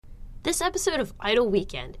This episode of Idle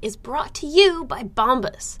Weekend is brought to you by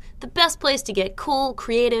Bombas, the best place to get cool,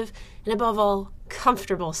 creative, and above all,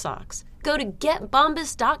 comfortable socks. Go to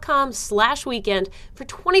getbombas.com/weekend for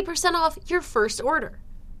 20% off your first order.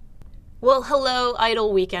 Well, hello,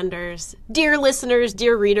 Idle Weekenders. Dear listeners,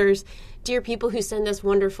 dear readers, dear people who send us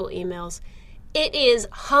wonderful emails. It is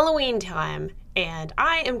Halloween time, and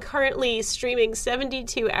I am currently streaming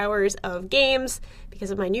 72 hours of games because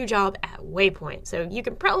of my new job at Waypoint. So you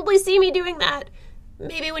can probably see me doing that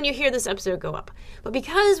maybe when you hear this episode go up. But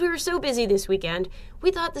because we were so busy this weekend, we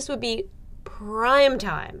thought this would be prime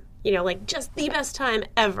time, like just the best time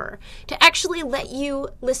ever, to actually let you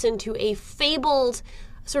listen to a fabled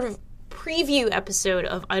sort of preview episode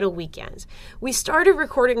of Idle Weekends. We started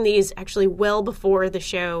recording these actually well before the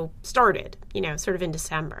show started, sort of in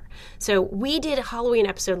December. So we did a Halloween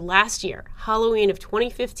episode last year, Halloween of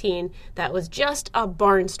 2015, that was just a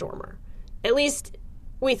barnstormer. At least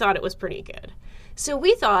we thought it was pretty good. So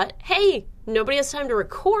we thought, hey, nobody has time to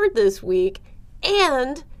record this week,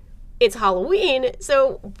 and it's Halloween,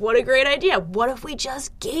 so what a great idea. What if we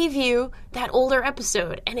just gave you that older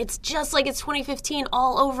episode, and it's just like it's 2015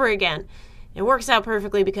 all over again? It works out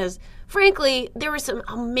perfectly because, frankly, there were some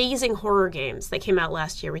amazing horror games that came out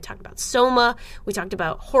last year. We talked about Soma, we talked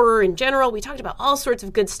about horror in general, we talked about all sorts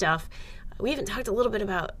of good stuff. We even talked a little bit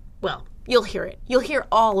about, well, you'll hear it. You'll hear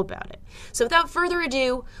all about it. So without further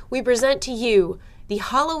ado, we present to you the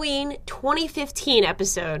Halloween 2015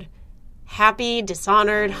 episode. Happy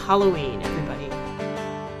Dishonored Halloween, everybody.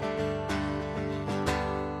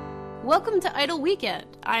 Welcome to Idle Weekend.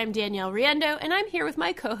 I'm Danielle Riendo, and I'm here with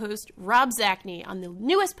my co-host, Rob Zacny, on the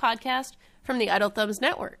newest podcast from the Idle Thumbs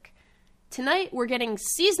Network. Tonight, we're getting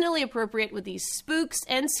seasonally appropriate with these spooks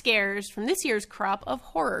and scares from this year's crop of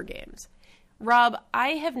horror games. Rob,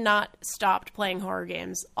 I have not stopped playing horror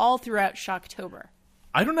games all throughout Shocktober.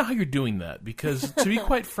 I don't know how you're doing that, because to be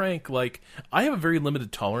quite frank, I have a very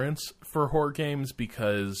limited tolerance for horror games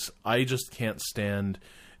because I just can't stand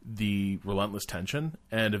the relentless tension,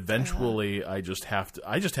 and eventually I just have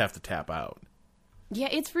to tap out. Yeah,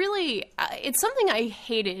 it's really it's something I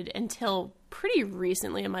hated until pretty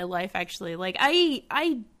recently in my life, actually.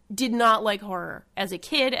 I did not like horror as a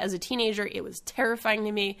kid, as a teenager. It was terrifying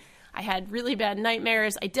to me. I had really bad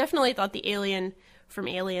nightmares. I definitely thought the alien from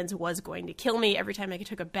Aliens was going to kill me every time I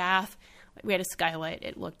took a bath. We had a skylight.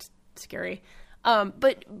 It looked scary.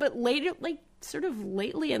 But later, sort of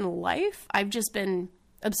lately in life, I've just been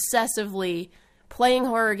obsessively playing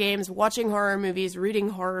horror games, watching horror movies, reading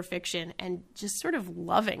horror fiction, and just sort of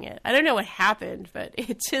loving it. I don't know what happened, but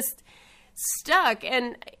it just stuck.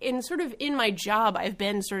 And in my job, I've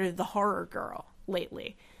been sort of the horror girl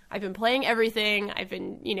lately. I've been playing everything. I've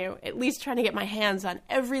been, at least trying to get my hands on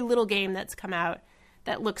every little game that's come out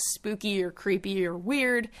that looks spooky or creepy or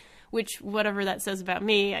weird, which, whatever that says about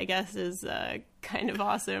me, I guess, is kind of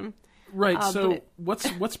awesome. Right. So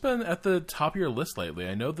what's been at the top of your list lately?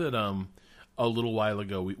 I know that a little while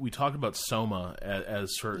ago we talked about Soma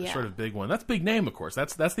as sort of big one. That's a big name, of course.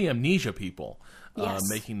 That's the Amnesia people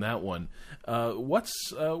making that one. What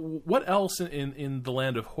else in the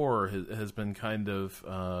land of horror has been kind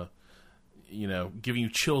of giving you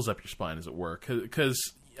chills up your spine, as it were? Because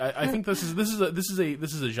I think this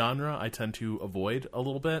is a genre I tend to avoid a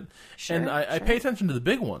little bit, and I pay attention to the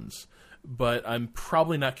big ones, but I'm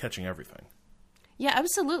probably not catching everything. Yeah,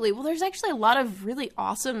 absolutely. Well, there's actually a lot of really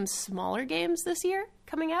awesome smaller games this year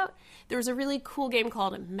coming out. There was a really cool game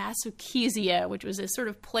called Masochism, which was a sort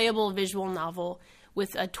of playable visual novel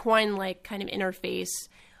with a Twine-like kind of interface.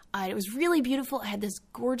 It was really beautiful. It had this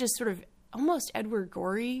gorgeous sort of almost Edward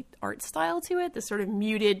Gorey art style to it, this sort of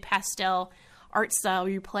muted pastel art style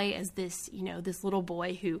where you play as this, this little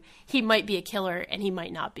boy who he might be a killer and he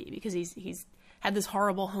might not be because he's had this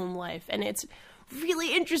horrible home life. And it's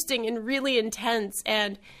really interesting and really intense.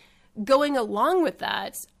 And going along with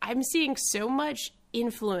that, I'm seeing so much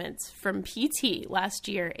influence from PT last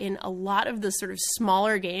year in a lot of the sort of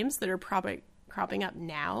smaller games that are probably cropping up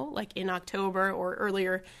now, like in October or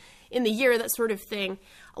earlier in the year, that sort of thing.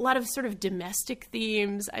 A lot of sort of domestic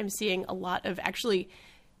themes. I'm seeing a lot of actually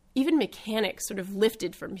even mechanics sort of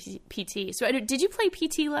lifted from PT. So did you play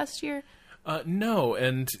PT last year? No,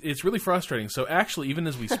 and it's really frustrating. So actually, even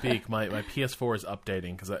as we speak, my PS4 is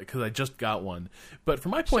updating because I just got one. But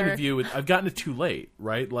from my point of view, I've gotten it too late,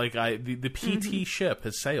 right? The PT ship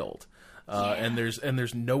has sailed, and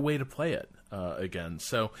there's no way to play it again.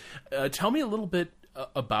 So tell me a little bit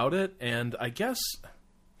about it, and I guess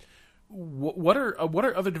what are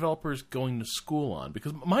other developers going to school on?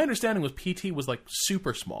 Because my understanding was PT was like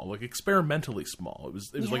super small, like experimentally small. It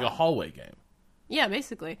was like a hallway game. Yeah,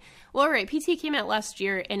 basically. Well, all right, PT came out last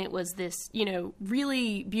year, and it was this,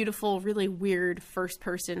 really beautiful, really weird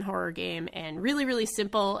first-person horror game, and really, really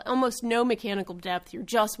simple, almost no mechanical depth. You're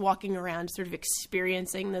just walking around, sort of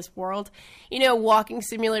experiencing this world. Walking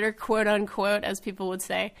simulator, quote-unquote, as people would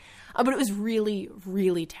say. But it was really,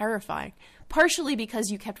 really terrifying, partially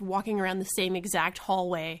because you kept walking around the same exact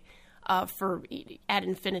hallway for ad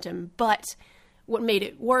infinitum, but what made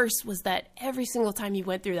it worse was that every single time you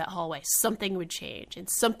went through that hallway, something would change, and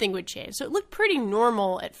something would change. So it looked pretty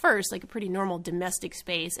normal at first, like a pretty normal domestic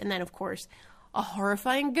space, and then, of course, a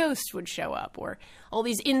horrifying ghost would show up, or all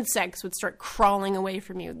these insects would start crawling away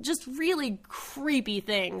from you. Just really creepy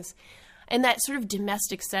things. And that sort of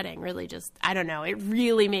domestic setting really just, I don't know, it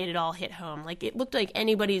really made it all hit home. Like, it looked like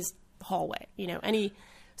anybody's hallway, any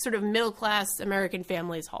sort of middle-class American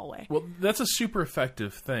family's hallway. Well, that's a super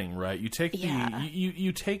effective thing, right? You take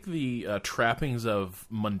you take the trappings of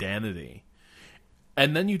mundanity,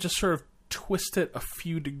 and then you just sort of twist it a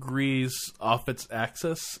few degrees off its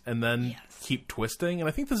axis, and then keep twisting. And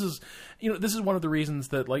I think this is, this is one of the reasons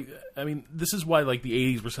that, this is why,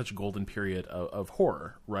 the 80s were such a golden period of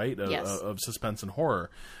horror, right? Of suspense and horror,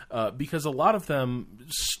 because a lot of them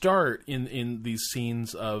start in these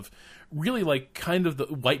scenes of really kind of the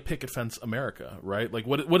white picket fence America, right? Like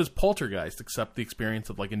what is Poltergeist except the experience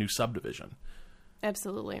of a new subdivision?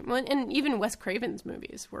 Absolutely. Well, and even Wes Craven's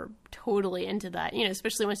movies were totally into that,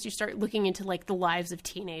 especially once you start looking into the lives of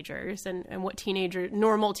teenagers and what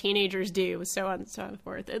normal teenagers do, so on and so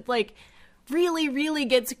forth. It really, really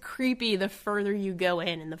gets creepy the further you go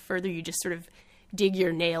in and the further you just sort of dig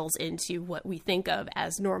your nails into what we think of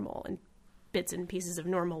as normal and bits and pieces of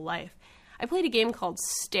normal life. I played a game called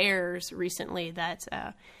Stairs recently that,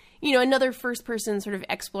 another first-person sort of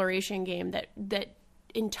exploration game that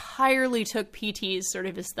entirely took PT's sort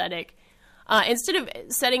of aesthetic. Instead of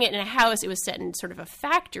setting it in a house, it was set in sort of a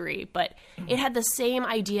factory, but it had the same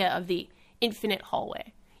idea of the infinite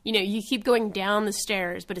hallway. You keep going down the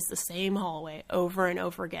stairs, but it's the same hallway over and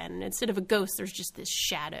over again. And instead of a ghost, there's just this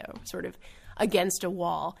shadow sort of against a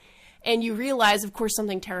wall. And you realize, of course,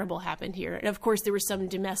 something terrible happened here. And of course, there was some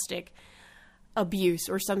domestic abuse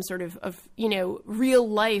or some sort of real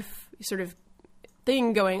life sort of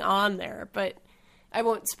thing going on there. But I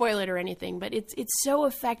won't spoil it or anything, but it's so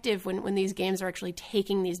effective when these games are actually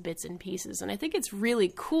taking these bits and pieces. And I think it's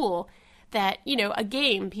really cool that, a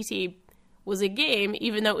game, PT was a game,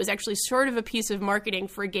 even though it was actually sort of a piece of marketing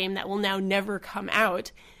for a game that will now never come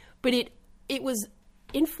out. But it was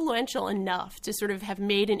influential enough to sort of have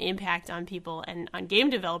made an impact on people and on game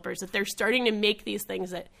developers that they're starting to make these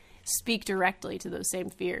things that speak directly to those same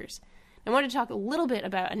fears. I want to talk a little bit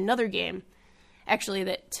about another game, actually,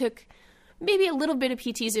 that took maybe a little bit of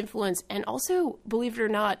PT's influence, and also, believe it or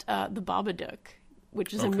not, The Babadook,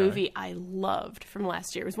 which is a movie I loved from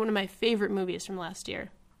last year. It was one of my favorite movies from last year.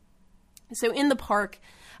 So in the park,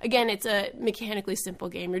 again, it's a mechanically simple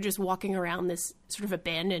game. You're just walking around this sort of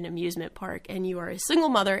abandoned amusement park, and you are a single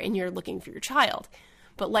mother, and you're looking for your child.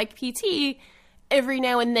 But like PT, every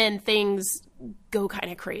now and then things go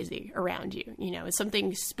kind of crazy around you. It's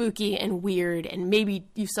something spooky and weird, and maybe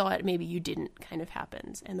you saw it, maybe you didn't, kind of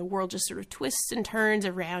happens. And the world just sort of twists and turns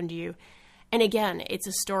around you. And again, it's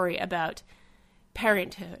a story about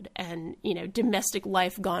parenthood and, domestic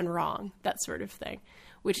life gone wrong, that sort of thing,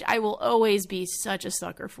 which I will always be such a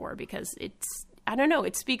sucker for because it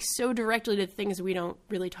speaks so directly to things we don't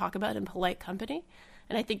really talk about in polite company.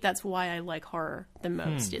 And I think that's why I like horror the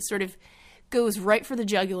most. It sort of goes right for the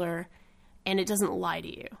jugular, and it doesn't lie to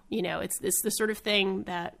you. It's the sort of thing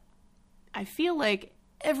that I feel like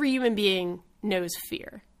every human being knows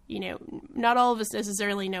fear. Not all of us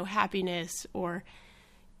necessarily know happiness or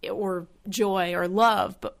joy or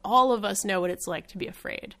love, but all of us know what it's like to be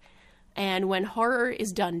afraid. And when horror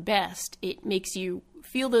is done best, it makes you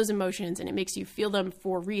feel those emotions, and it makes you feel them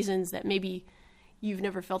for reasons that maybe you've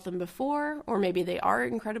never felt them before, or maybe they are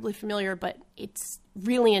incredibly familiar, but it's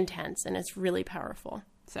really intense and it's really powerful.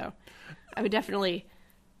 So I would definitely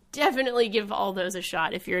give all those a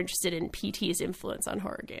shot if you're interested in PT's influence on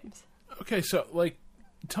horror games. Okay, so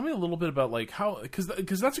tell me a little bit about how, because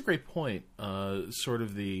that's a great point. Sort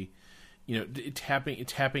of the, tapping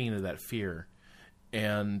into that fear,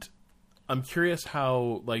 and I'm curious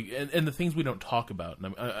how and the things we don't talk about,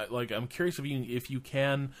 and I'm curious if you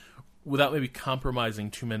can, without maybe compromising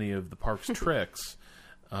too many of the park's tricks,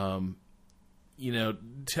 tell me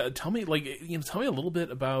tell me a little bit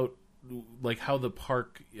about how the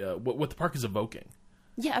park, what the park is evoking.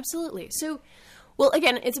 Yeah, absolutely. So, well,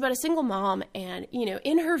 again, it's about a single mom, and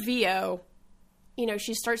in her VO,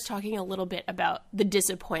 she starts talking a little bit about the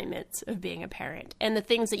disappointments of being a parent and the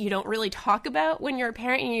things that you don't really talk about when you're a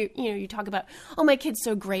parent. And you talk about, oh, my kid's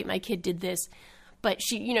so great, my kid did this. But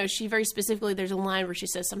she very specifically, there's a line where she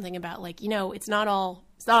says something about like, it's not all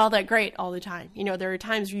that great all the time. There are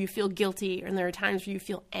times where you feel guilty, and there are times where you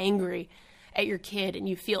feel angry at your kid, and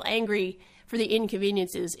you feel angry for the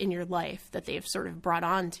inconveniences in your life that they've sort of brought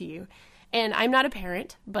on to you. And I'm not a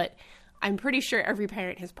parent, but I'm pretty sure every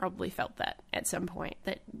parent has probably felt that at some point,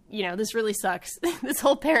 that, this really sucks. This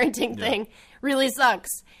whole parenting thing really sucks.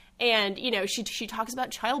 And, she talks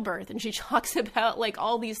about childbirth, and she talks about like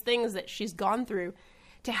all these things that she's gone through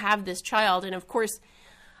to have this child. And of course,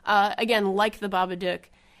 again, like the Babadook,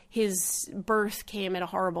 his birth came at a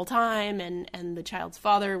horrible time, and the child's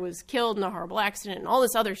father was killed in a horrible accident, and all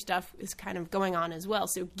this other stuff is kind of going on as well.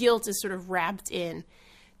 So guilt is sort of wrapped in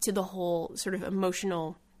to the whole sort of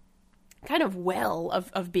emotional kind of well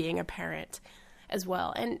of being a parent as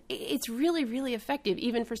well. And it's really, really effective,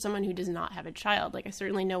 even for someone who does not have a child. Like, I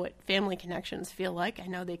certainly know what family connections feel like. I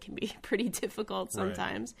know they can be pretty difficult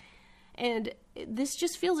sometimes. Right. And this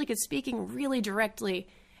just feels like it's speaking really directly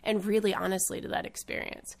and really honestly to that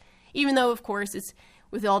experience. Even though, of course, it's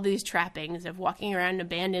with all these trappings of walking around an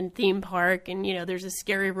abandoned theme park, and, there's a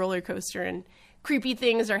scary roller coaster and creepy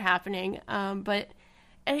things are happening. But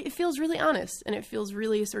it feels really honest, and it feels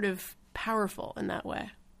really sort of powerful in that way.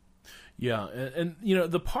 Yeah, and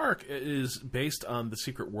the park is based on The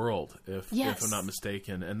Secret World, if I'm not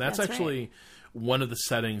mistaken, and that's actually right. One of the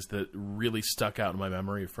settings that really stuck out in my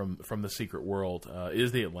memory from The Secret World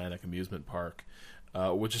is the Atlantic Amusement Park,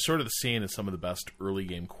 which is sort of the scene of some of the best early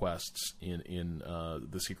game quests in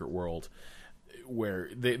The Secret World, where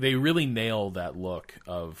they really nail that look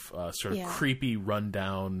of sort of creepy,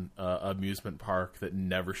 rundown amusement park that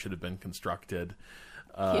never should have been constructed.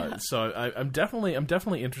 So I'm definitely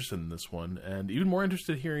interested in this one, and even more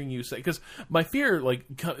interested hearing you say, because my fear, like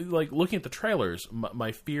looking at the trailers,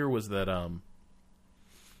 my fear was that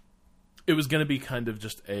it was going to be kind of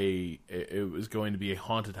just it was going to be a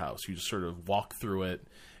haunted house. You just sort of walk through it,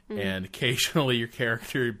 and occasionally your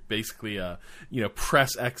character basically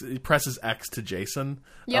presses X to Jason.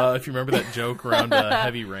 If you remember that joke around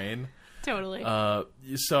Heavy Rain. Totally.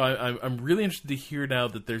 So I'm really interested to hear now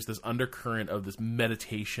that there's this undercurrent of this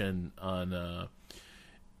meditation on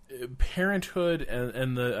parenthood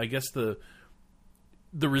and I guess the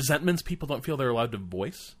resentments people don't feel they're allowed to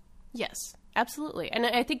voice. Yes, absolutely. And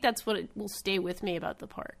I think that's what it will stay with me about the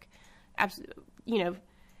park.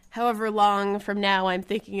 However long from now I'm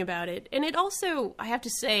thinking about it. And it also, I have to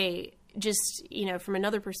say, just, from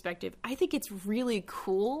another perspective, I think it's really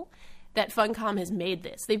cool that Funcom has made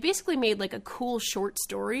this. They basically made like a cool short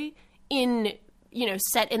story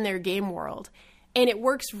set in their game world, and it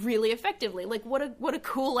works really effectively. Like, what a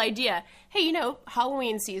cool idea. Hey,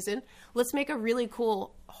 Halloween season, let's make a really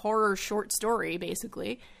cool horror short story,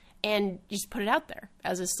 basically, and just put it out there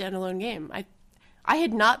as a standalone game. I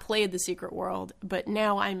had not played The Secret World, but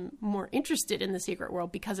now I'm more interested in The Secret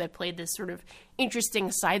World because I played this sort of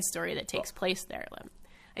interesting side story that takes place there.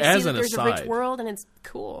 I see that there's a rich world, and it's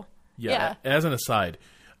cool. Yeah. As an aside,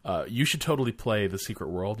 you should totally play The Secret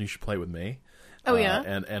World. You should play with me. Oh yeah,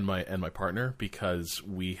 and my partner, because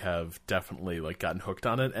we have definitely gotten hooked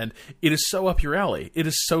on it, and it is so up your alley. It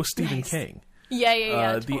is so Stephen King.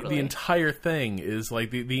 Yeah. Totally. The entire thing is like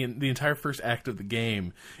the entire first act of the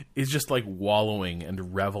game is just like wallowing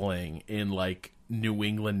and reveling in like New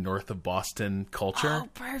England, north of Boston culture. Oh,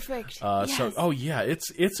 perfect. Yes. So,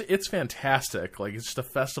 it's fantastic. Like, it's just a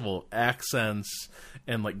festival of accents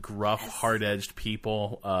and like gruff, hard-edged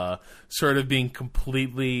people, sort of being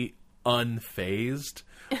completely unfazed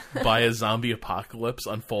by a zombie apocalypse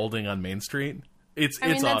unfolding on Main Street. It's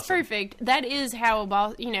that's awesome. Perfect. That is how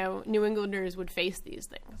New Englanders would face these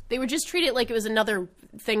things. They would just treat it like it was another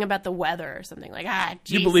thing about the weather or something. Like,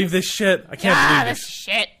 Jesus. You believe this shit? I can't believe this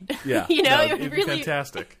shit. Yeah, it would be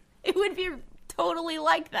fantastic. It would be totally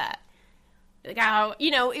like that. Like how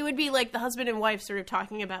it would be like the husband and wife sort of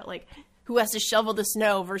talking about like who has to shovel the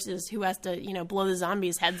snow versus who has to blow the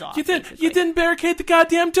zombies' heads off. You didn't barricade the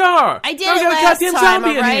goddamn door. I did it last time.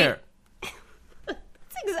 Zombie in here. That's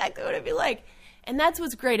exactly what it'd be like. And that's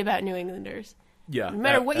what's great about New Englanders. Yeah. No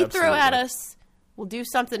matter what you throw at us, we'll do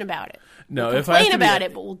something about it. No, we'll complain about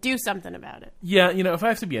it, but we'll do something about it. Yeah, if I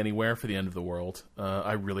have to be anywhere for the end of the world,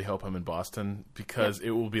 I really hope I'm in Boston, because it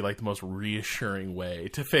will be like the most reassuring way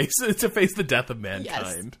to face the death of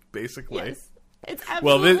mankind, basically. Yes. It's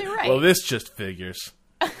absolutely right. Well, this just figures.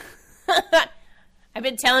 I've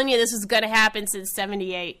been telling you this is going to happen since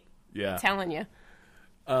 78. Yeah. I'm telling you.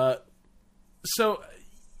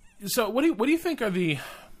 So what do you think are the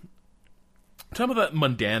some of that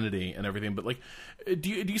mundanity and everything, but like, do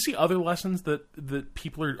you see other lessons that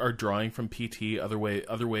people are drawing from PT? Other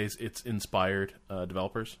ways it's inspired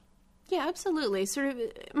developers. Yeah, absolutely. Sort of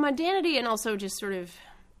mundanity, and also just sort of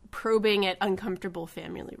probing at uncomfortable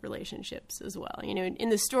family relationships as well. You know, in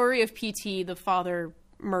the story of PT, the father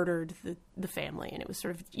murdered the family, and it was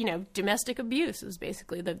sort of, you know, domestic abuse. It was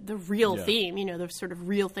basically the real theme. You know, the sort of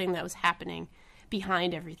real thing that was happening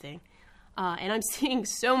behind everything. And I'm seeing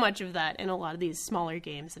so much of that in a lot of these smaller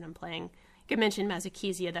games that I'm playing. Like I mentioned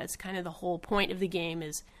Masakizia, that's kind of the whole point of the game,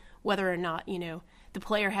 is whether or not, you know, the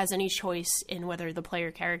player has any choice in whether the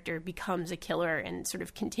player character becomes a killer and sort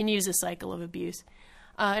of continues a cycle of abuse.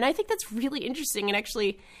 And I think that's really interesting. And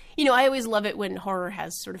actually, you know, I always love it when horror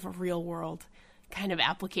has sort of a real world kind of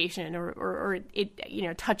application, or it, you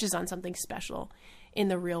know, touches on something special in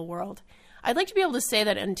the real world. I'd like to be able to say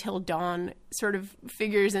that Until Dawn sort of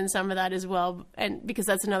figures in some of that as well, and because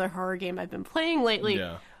that's another horror game I've been playing lately.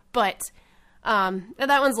 Yeah. But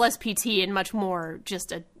that one's less PT and much more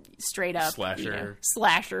just a straight up slasher, you know,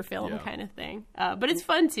 slasher film kind of thing. But it's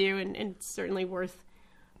fun too, and it's certainly worth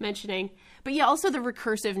mentioning. But yeah, also the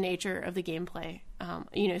recursive nature of the gameplay.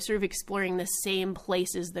 You know, sort of exploring the same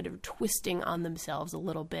places that are twisting on themselves a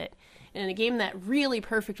little bit. And a game that really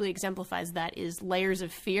perfectly exemplifies that is Layers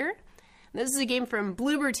of Fear. And this is a game from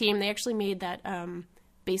Bloober Team. They actually made that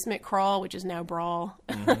Basement Crawl, which is now Brawl,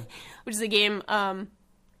 which is a game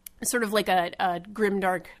sort of like a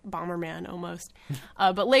grimdark Bomberman almost.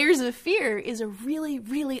 But Layers of Fear is a really,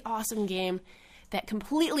 really awesome game that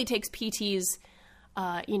completely takes PT's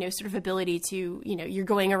you know, sort of ability to, you know, you're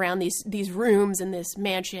going around these rooms in this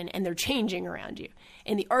mansion and they're changing around you.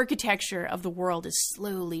 And the architecture of the world is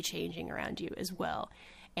slowly changing around you as well.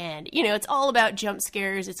 And, you know, it's all about jump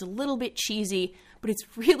scares. It's a little bit cheesy, but it's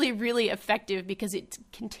really, really effective because it's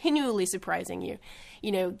continually surprising you.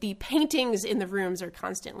 You know, the paintings in the rooms are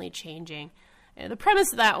constantly changing. The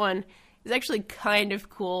premise of that one is actually kind of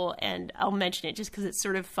cool, and I'll mention it just because it's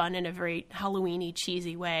sort of fun in a very Halloween-y,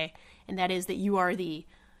 cheesy way. And that is that you are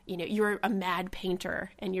you're a mad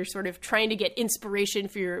painter, and you're sort of trying to get inspiration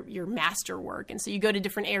for your masterwork. And so you go to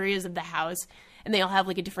different areas of the house, and they all have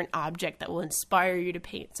like a different object that will inspire you to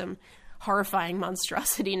paint some horrifying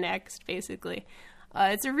monstrosity next, basically.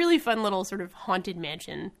 It's a really fun little sort of haunted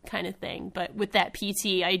mansion kind of thing, but with that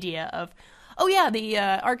PT idea of, oh yeah, the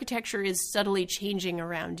architecture is subtly changing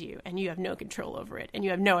around you, and you have no control over it, and you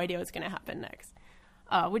have no idea what's going to happen next.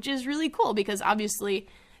 Which is really cool, because obviously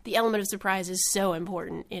the element of surprise is so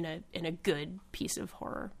important in a good piece of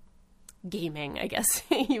horror gaming, I guess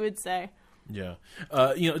you would say. Yeah,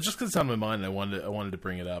 you know, just because it's on my mind, I wanted to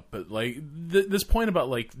bring it up. But like this point about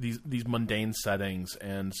like these mundane settings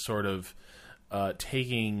and sort of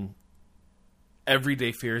taking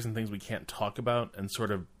everyday fears and things we can't talk about and sort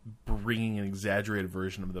of bringing an exaggerated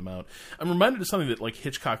version of them out. I'm reminded of something that like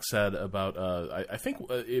Hitchcock said about I think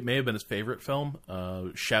it may have been his favorite film,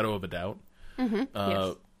 Shadow of a Doubt. Mm-hmm.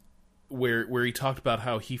 Yes. Where he talked about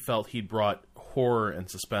how he felt he'd brought horror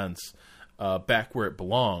and suspense back where it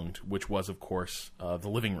belonged, which was, of course, the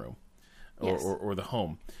living room or the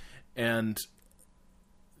home. And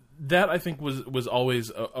that, I think, was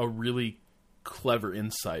always a really clever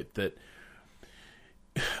insight, that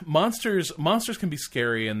monsters can be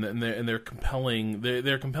scary, and they're compelling.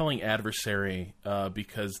 They're a compelling adversary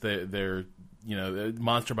because they're you know,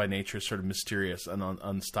 monster by nature is sort of mysterious and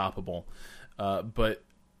unstoppable. But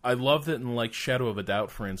I love that in like Shadow of a Doubt,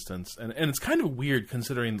 for instance, and it's kind of weird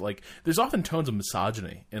considering like there's often tones of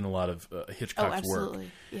misogyny in a lot of Hitchcock's work.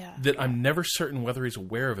 Yeah. That I'm never certain whether he's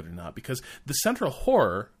aware of it or not, because the central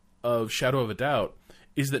horror of Shadow of a Doubt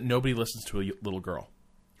is that nobody listens to a little girl.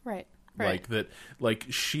 Right. Like that, like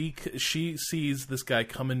she sees this guy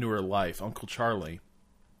come into her life, Uncle Charlie,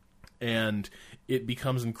 and it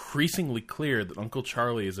becomes increasingly clear that Uncle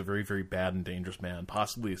Charlie is a very, very bad and dangerous man,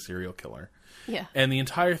 possibly a serial killer. Yeah. And the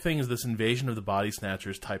entire thing is this Invasion of the Body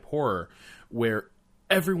Snatchers type horror where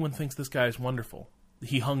everyone thinks this guy is wonderful.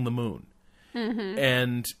 He hung the moon. Mm-hmm.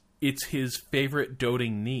 And it's his favorite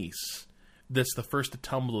doting niece that's the first to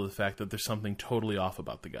tumble to the fact that there's something totally off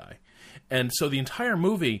about the guy. And so the entire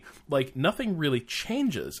movie, like, nothing really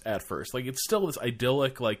changes at first. Like, it's still this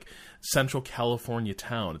idyllic, like, Central California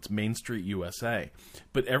town. It's Main Street, USA.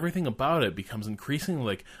 But everything about it becomes increasingly,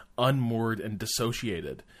 like, unmoored and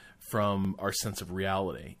dissociated from our sense of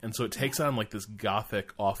reality. And so it takes on, like, this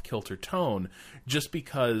gothic, off-kilter tone just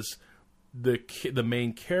because the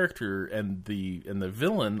main character and the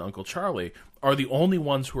villain, Uncle Charlie, are the only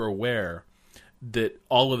ones who are aware that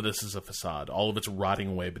all of this is a facade, all of it's rotting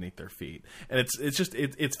away beneath their feet, and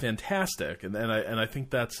it's fantastic, and I think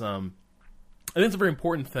that's I think it's a very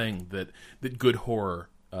important thing that good horror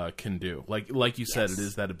can do. Like you said, Yes. it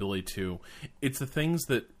is that ability to. It's the things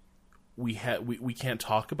that we can't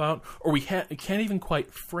talk about, or we can't even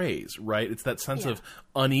quite phrase. Right? It's that sense of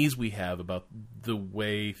unease we have about the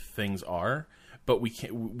way things are, but we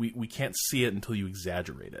can't see it until you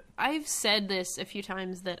exaggerate it. I've said this a few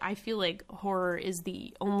times that I feel like horror is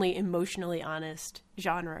the only emotionally honest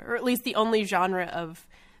genre, or at least the only genre of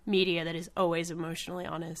media that is always emotionally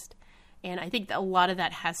honest. And I think that a lot of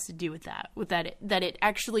that has to do with that it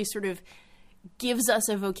actually sort of gives us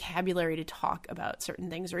a vocabulary to talk about certain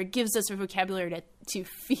things, or it gives us a vocabulary to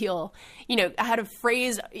feel, how to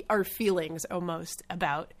phrase our feelings almost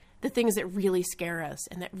about the things that really scare us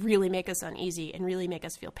and that really make us uneasy and really make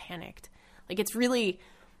us feel panicked. Like, it's really,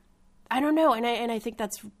 I don't know. And I think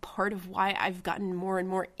that's part of why I've gotten more and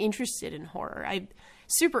more interested in horror. I'm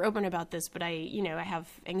super open about this, but I have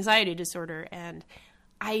anxiety disorder, and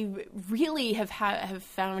I really have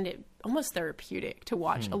found it almost therapeutic to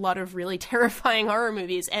watch a lot of really terrifying horror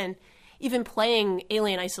movies. And even playing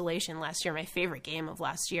Alien Isolation last year, my favorite game of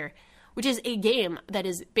last year, which is a game that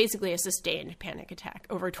is basically a sustained panic attack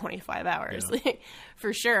over 25 hours,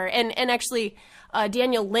 for sure. And actually,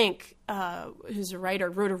 Daniel Link, who's a writer,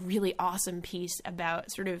 wrote a really awesome piece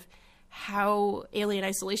about sort of how Alien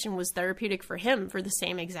Isolation was therapeutic for him for the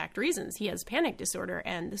same exact reasons. He has panic disorder,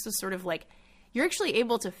 and this was sort of like, you're actually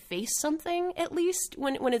able to face something, at least,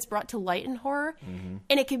 when it's brought to light in horror. Mm-hmm.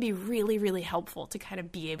 And it can be really, really helpful to kind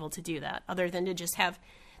of be able to do that, other than to just have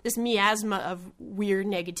this miasma of weird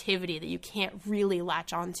negativity that you can't really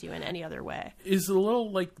latch onto in any other way. Is it a little,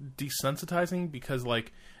 desensitizing? Because,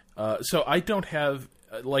 so I don't have,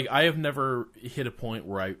 I have never hit a point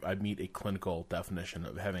where I meet a clinical definition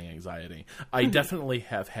of having anxiety. I definitely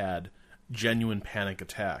have had genuine panic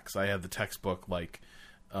attacks. I have the textbook,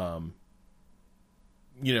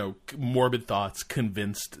 morbid thoughts,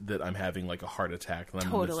 convinced that I'm having a heart attack, and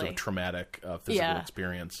I'm in this sort of traumatic physical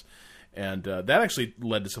experience. And that actually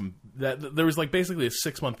led to there was basically a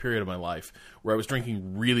 6-month period of my life where I was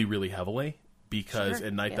drinking really, really heavily because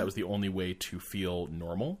at night that was the only way to feel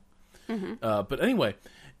normal. Mm-hmm. But anyway,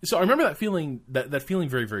 so I remember that feeling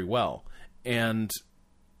very, very well. And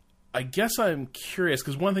I guess I'm curious,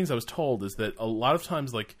 because one of the things I was told is that a lot of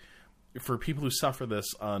times, for people who suffer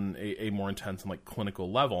this on a more intense and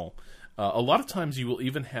clinical level, a lot of times you will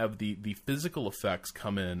even have the physical effects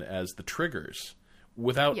come in as the triggers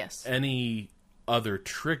without any other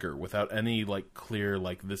trigger, without any clear,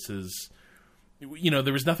 this is,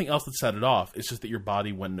 there was nothing else that set it off. It's just that your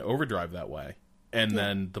body went into overdrive that way. And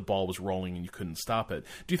then the ball was rolling and you couldn't stop it.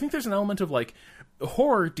 Do you think there's an element of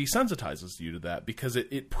horror desensitizes you to that because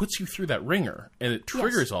it puts you through that ringer and it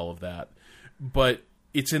triggers all of that, but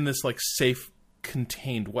it's in this safe,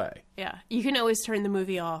 contained way? Yeah, you can always turn the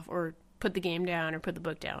movie off or put the game down or put the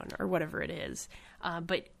book down or whatever it is.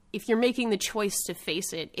 But if you're making the choice to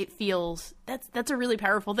face it, it feels that's a really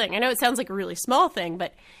powerful thing. I know it sounds like a really small thing,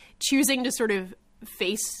 but choosing to sort of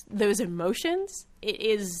face those emotions, it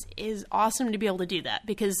is awesome to be able to do that,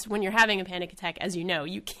 because when you're having a panic attack, as you know,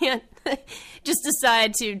 you can't just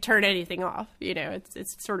decide to turn anything off.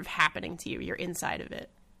 It's sort of happening to you. You're inside of it.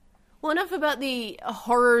 Well, enough about the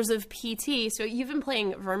horrors of PT. So you've been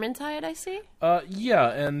playing Vermintide, I see? Yeah,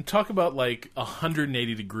 and talk about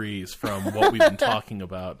 180 degrees from what we've been talking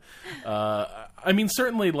about. I mean,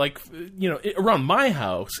 certainly, around my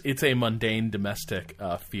house, it's a mundane domestic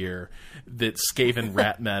fear that Skaven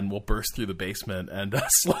rat men will burst through the basement and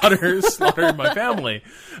slaughter my family.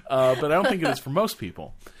 But I don't think it is for most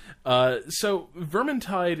people. So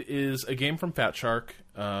Vermintide is a game from Fat Shark,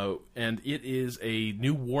 and it is a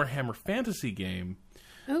new Warhammer Fantasy game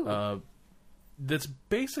that's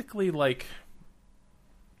basically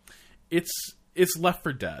it's Left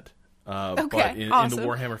 4 Dead, but in the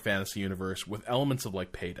Warhammer Fantasy universe with elements of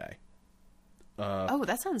Payday.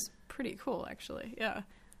 That sounds pretty cool, actually. Yeah.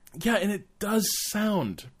 Yeah, and it does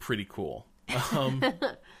sound pretty cool.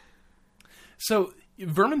 So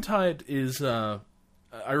Vermintide is.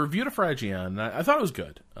 I reviewed it for IGN, and I thought it was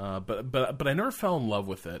good, but I never fell in love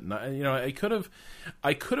with it. And I could have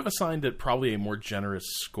assigned it probably a more generous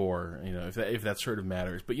score, if that sort of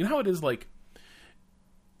matters. But you know how it is,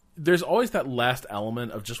 there's always that last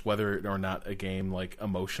element of just whether or not a game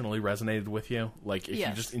emotionally resonated with you. If you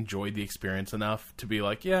just enjoyed the experience enough to be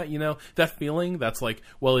that feeling that's it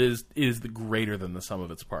is the greater than the sum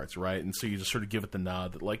of its parts, right? And so you just sort of give it the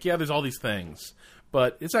nod that there's all these things,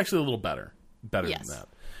 but it's actually a little better than that.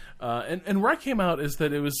 And where I came out is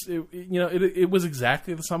that it was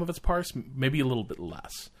exactly the sum of its parts, maybe a little bit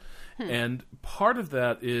less. And part of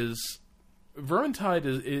that is Vermintide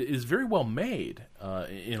is very well made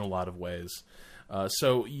in a lot of ways.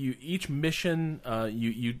 So each mission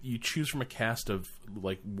you choose from a cast of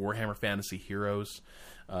like Warhammer Fantasy heroes.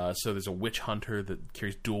 So there's a witch hunter that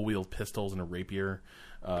carries dual wield pistols and a rapier.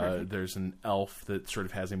 There's an elf that sort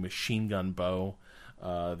of has a machine gun bow.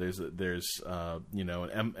 There's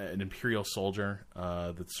an imperial soldier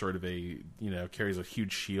that's sort of carries a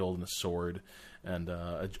huge shield and a sword and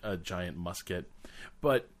a giant musket.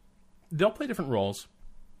 But they'll play different roles.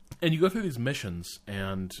 And you go through these missions,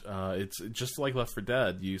 and it's just like Left 4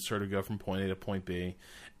 Dead. You sort of go from point A to point B,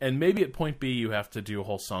 and maybe at point B you have to do a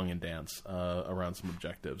whole song and dance around some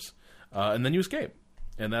objectives, and then you escape,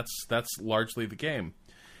 and that's largely the game.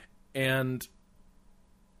 And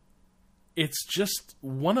it's just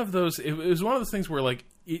one of those. It was one of those things where like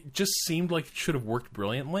it just seemed like it should have worked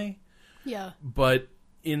brilliantly, yeah. But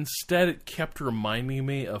instead, it kept reminding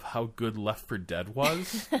me of how good Left 4 Dead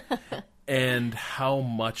was. And how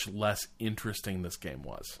much less interesting this game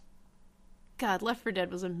was. God, Left 4 Dead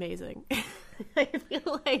was amazing. I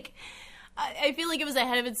feel like it was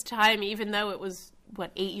ahead of its time, even though it was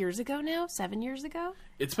 8 years ago now, 7 years ago.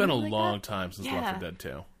 It's been a long time since Left 4 Dead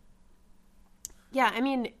 2. Yeah, I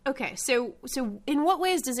mean, okay, so in what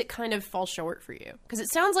ways does it kind of fall short for you? Because it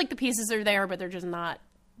sounds like the pieces are there, but they're just not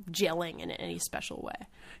gelling in any special way.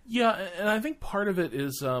 Yeah, and I think part of it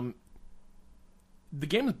is the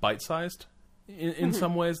game is bite-sized in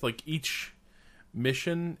some ways. Like, each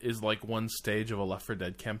mission is like one stage of a Left 4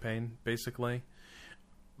 Dead campaign, basically.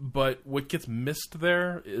 But what gets missed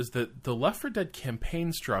there is that the Left 4 Dead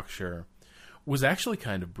campaign structure was actually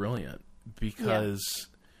kind of brilliant. Because,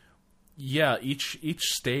 each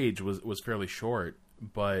stage was fairly short,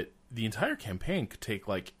 but the entire campaign could take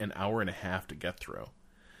like an hour and a half to get through.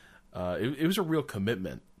 It was a real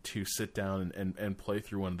commitment to sit down and play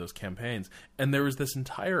through one of those campaigns. And there was this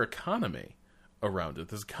entire economy around it.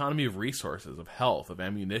 This economy of resources, of health, of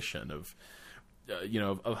ammunition, of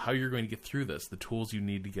how you're going to get through this, the tools you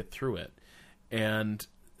need to get through it. And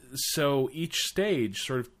so each stage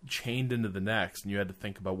sort of chained into the next, and you had to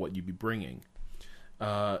think about what you'd be bringing.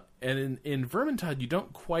 And in Vermintide, you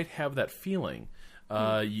don't quite have that feeling.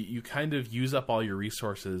 You kind of use up all your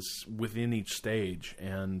resources within each stage,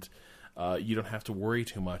 and you don't have to worry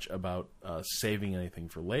too much about saving anything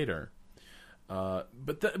for later.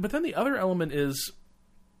 But then the other element is,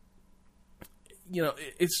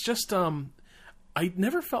 it's just I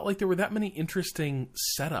never felt like there were that many interesting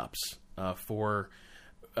setups for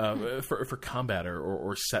combat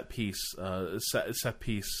or set piece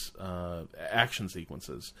action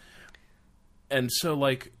sequences. And so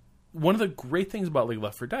like one of the great things about like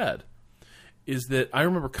Left 4 Dead is that I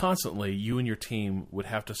remember constantly you and your team would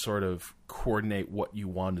have to sort of coordinate what you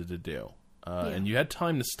wanted to do. And you had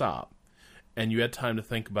time to stop. And you had time to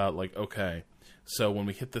think about, like, okay, so when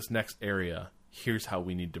we hit this next area, here's how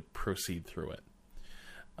we need to proceed through it.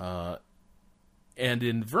 And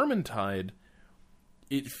in Vermintide,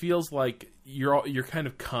 it feels like you're kind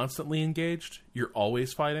of constantly engaged. You're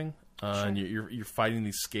always fighting. And you're fighting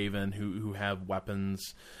these Skaven who have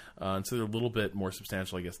weapons. And so they're a little bit more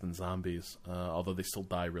substantial, I guess, than zombies, although they still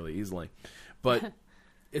die really easily. But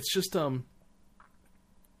it's just,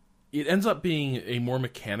 it ends up being a more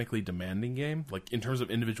mechanically demanding game, like in terms of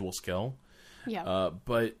individual skill. Yeah.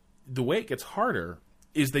 But the way it gets harder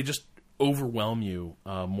is they just overwhelm you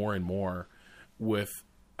more and more with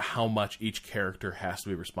how much each character has to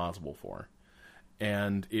be responsible for.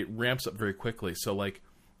 And it ramps up very quickly. So, like,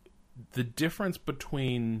 the difference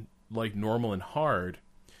between, like, normal and hard,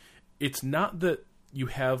 it's not that you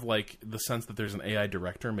have, like, the sense that there's an AI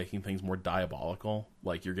director making things more diabolical.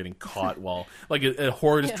 Like, you're getting caught while... Like, a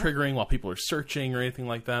horde is triggering while people are searching or anything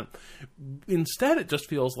like that. Instead, it just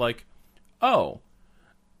feels like, oh,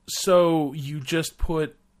 so you just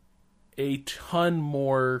put a ton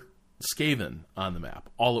more Skaven on the map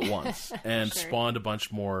all at once and spawned a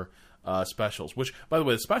bunch more specials. Which, by the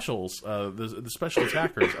way, the specials, the special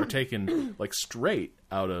attackers are taken, like, straight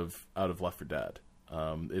out of Left 4 Dead.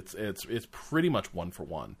 It's pretty much one for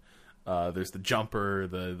one. There's the jumper,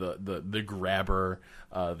 the grabber,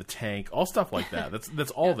 the tank, all stuff like that.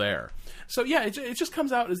 That's all there. So yeah, it just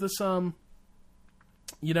comes out as this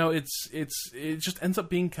it just ends up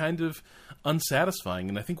being kind of unsatisfying.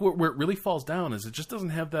 And I think where it really falls down is it just doesn't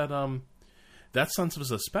have that sense of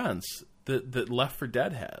suspense that Left 4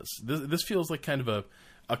 Dead has. This feels like kind of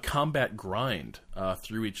a combat grind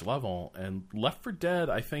through each level, and Left 4 Dead,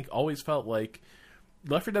 I think, always felt like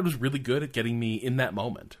Left 4 Dead was really good at getting me in that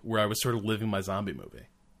moment where I was sort of living my zombie movie.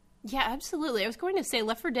 Yeah, absolutely. I was going to say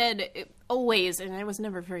Left 4 Dead always, and I was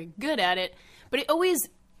never very good at it, but it always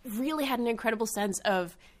really had an incredible sense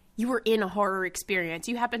of you were in a horror experience.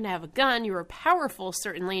 You happened to have a gun, you were powerful,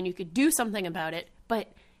 certainly, and you could do something about it,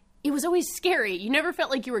 but it was always scary. You never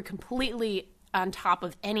felt like you were completely on top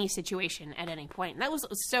of any situation at any point. And that was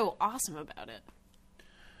what was so awesome about it.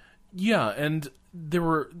 Yeah, and there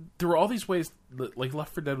were all these ways that, like,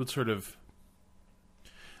 Left 4 Dead would sort of...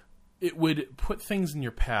 It would put things in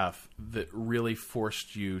your path that really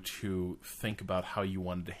forced you to think about how you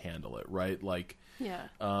wanted to handle it, right? Like,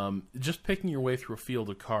 just picking your way through a field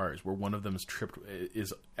of cars where one of them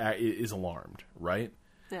is alarmed, right?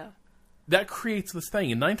 Yeah. That creates this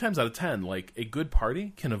thing, and 9 times out of 10, like, a good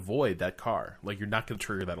party can avoid that car. Like, you're not going to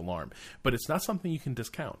trigger that alarm. But it's not something you can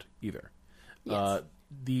discount, either. Yes.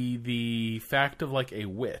 The fact of, like, a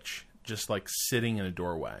witch just, like, sitting in a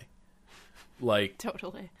doorway. Like,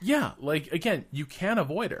 totally. Yeah, like, again, you can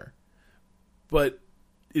avoid her, but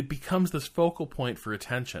it becomes this focal point for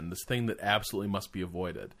attention, this thing that absolutely must be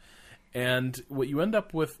avoided. And what you end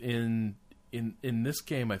up with in this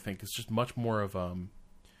game, I think, is just much more of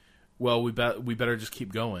well, we better just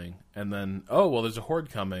keep going, and then, oh, well, there's a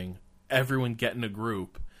horde coming. Everyone get in a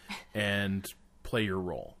group and play your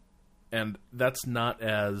role. And that's not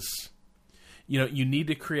as, you need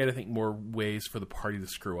to create, I think, more ways for the party to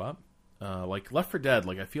screw up. Like Left 4 Dead,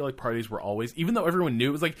 like, I feel like parties were always, even though everyone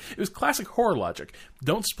knew, it was classic horror logic.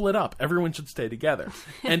 Don't split up. Everyone should stay together.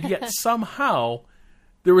 And yet somehow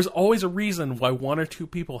there was always a reason why one or two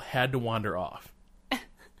people had to wander off.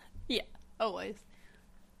 Yeah, always.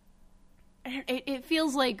 It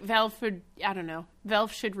feels like Valve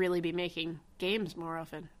should really be making games more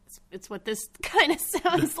often. It's what this kind of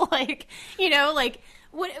sounds like.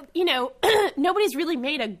 Nobody's really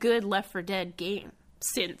made a good Left 4 Dead game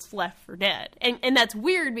since Left 4 Dead. And that's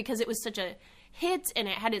weird because it was such a hit and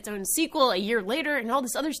it had its own sequel a year later and all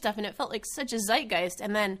this other stuff, and it felt like such a zeitgeist,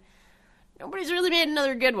 and then nobody's really made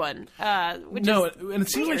another good one. And it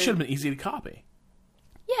seems like it should have been easy to copy.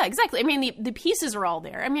 Yeah, exactly. I mean, the pieces are all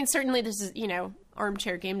there. I mean, certainly this is,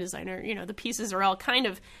 armchair game designer, the pieces are all kind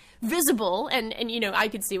of visible, and I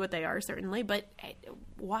could see what they are, certainly, but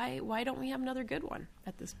why don't we have another good one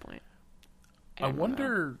at this point? I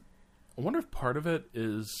wonder if part of it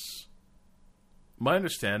is my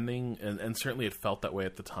understanding, and certainly it felt that way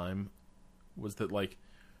at the time, was that, like,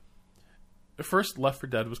 at first Left 4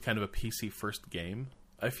 Dead was kind of a PC first game,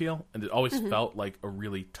 I feel, and it always felt like a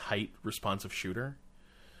really tight, responsive shooter.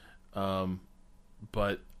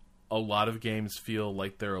 But a lot of games feel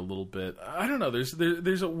like they're a little bit, I don't know,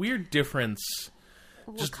 there's a weird difference.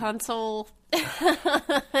 Just console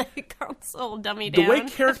dummy down. The way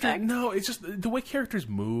it's just the way characters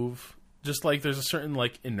move. Just like there's a certain,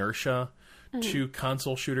 like, inertia to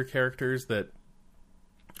console shooter characters that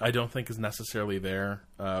I don't think is necessarily there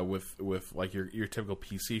with like your typical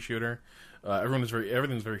PC shooter. Everything's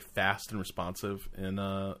very fast and responsive in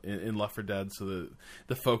Left 4 Dead, so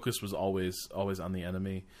the focus was always on the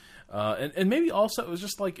enemy, and maybe also it was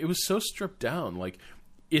just like it was so stripped down, like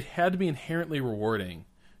it had to be inherently rewarding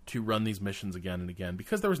to run these missions again and again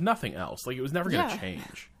because there was nothing else. Like, it was never going to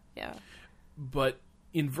change. Yeah, but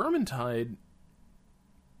in Vermintide,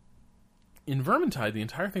 the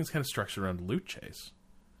entire thing's kind of structured around loot chase.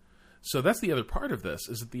 So that's the other part of this,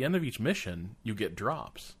 is at the end of each mission, you get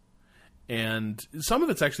drops. And some of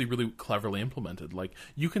it's actually really cleverly implemented. Like,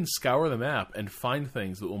 you can scour the map and find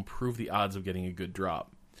things that will improve the odds of getting a good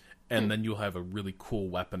drop. And then you'll have a really cool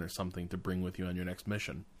weapon or something to bring with you on your next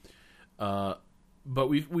mission. But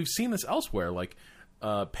we've seen this elsewhere, like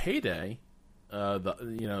Payday...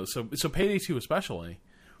 So Payday 2 especially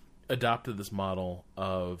adopted this model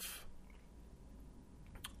of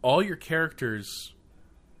all your characters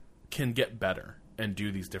can get better and do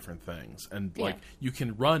these different things, and like you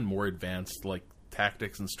can run more advanced like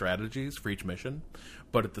tactics and strategies for each mission,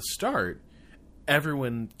 but at the start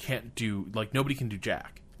everyone can't do, like, nobody can do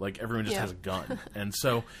jack, like everyone just has a gun. And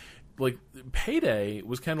so like Payday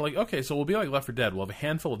was kind of like, okay, so we'll be like Left 4 Dead, we'll have a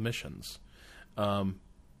handful of missions,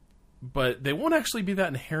 but they won't actually be that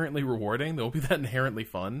inherently rewarding. They won't be that inherently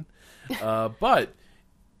fun. But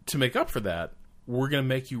to make up for that, we're going to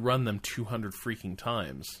make you run them 200 freaking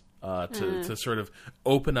times to sort of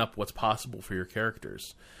open up what's possible for your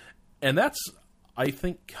characters. And that's, I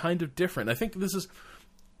think, kind of different. I think this is...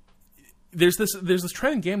 There's this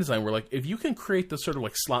trend in game design where, like, if you can create this sort of,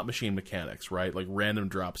 like, slot machine mechanics, right? Like, random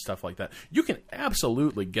drop, stuff like that. You can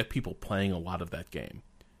absolutely get people playing a lot of that game.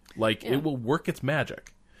 Like, it will work its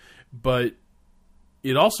magic. But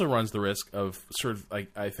it also runs the risk of sort of, like,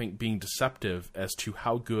 I think, being deceptive as to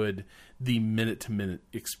how good the minute-to-minute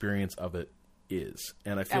experience of it is.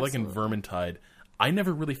 And I feel like in Vermintide, I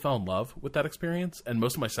never really fell in love with that experience. And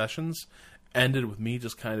most of my sessions, ended with me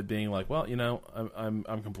just kind of being like, well, I'm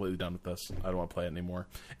completely done with this. I don't want to play it anymore.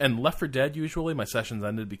 And Left 4 Dead, usually my sessions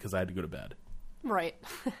ended because I had to go to bed. Right.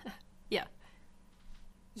 Yeah.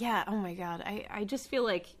 Yeah, oh my god. I just feel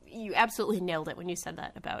like you absolutely nailed it when you said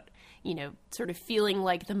that about, sort of feeling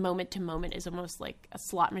like the moment to moment is almost like a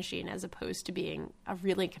slot machine as opposed to being a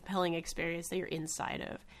really compelling experience that you're inside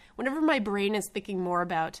of. Whenever my brain is thinking more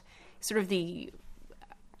about sort of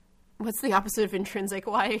what's the opposite of intrinsic?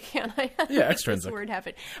 Why can't I have extrinsic. This word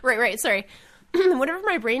happen? Right, sorry. Whenever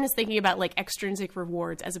my brain is thinking about like extrinsic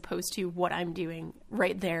rewards as opposed to what I'm doing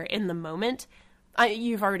right there in the moment,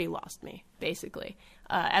 you've already lost me, basically,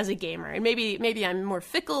 as a gamer. And maybe I'm more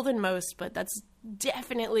fickle than most, but that's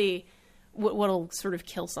definitely what'll sort of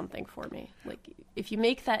kill something for me. Like, if you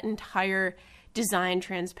make that entire design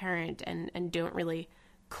transparent and don't really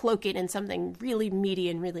cloak it in something really meaty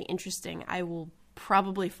and really interesting, I will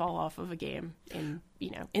probably fall off of a game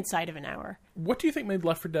inside of an hour. What do you think made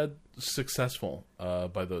Left 4 Dead successful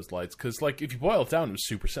by those lights? Because, like, if you boil it down, it was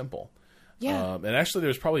super simple. Yeah. And actually,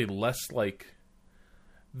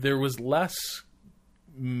 there was less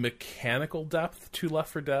mechanical depth to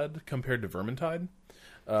Left 4 Dead compared to Vermintide.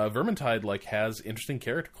 Vermintide has interesting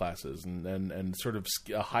character classes and sort of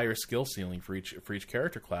a higher skill ceiling for each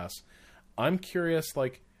character class. I'm curious,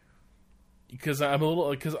 because I'm a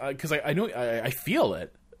little because I know I feel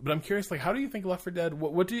it, but I'm curious, how do you think Left 4 Dead?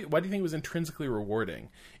 Why do you think it was intrinsically rewarding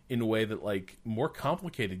in a way that more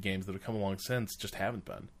complicated games that have come along since just haven't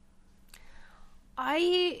been?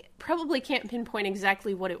 I probably can't pinpoint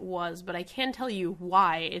exactly what it was, but I can tell you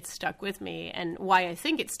why it stuck with me and why I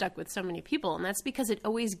think it stuck with so many people. And that's because it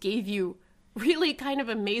always gave you really kind of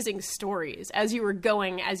amazing stories as you were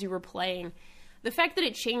going, as you were playing. The fact that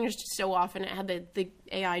it changed so often, it had the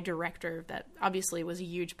AI director that obviously was a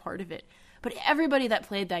huge part of it. But everybody that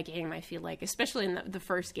played that game, I feel like, especially in the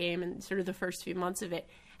first game and sort of the first few months of it,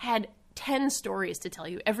 had 10 stories to tell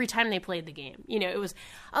you every time they played the game. It was,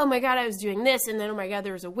 oh my god, I was doing this, and then, oh my god,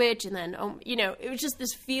 there was a witch, and then, it was just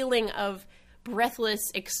this feeling of breathless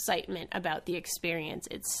excitement about the experience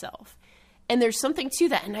itself. And there's something to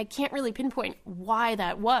that, and I can't really pinpoint why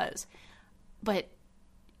that was. But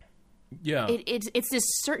yeah, it's this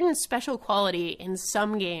certain special quality in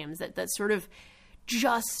some games that sort of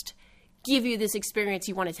just give you this experience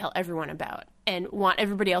you want to tell everyone about and want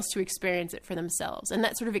everybody else to experience it for themselves. And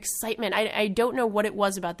that sort of excitement, I don't know what it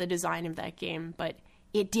was about the design of that game, but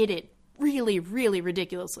it did it really, really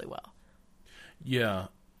ridiculously well. Yeah.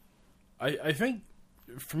 I think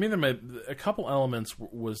for me, a couple elements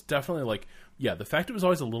was definitely the fact it was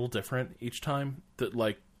always a little different each time,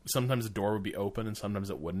 that sometimes the door would be open and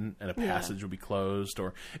sometimes it wouldn't, and a passage would be closed,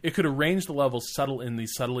 or it could arrange the levels in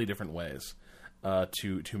these subtly different ways.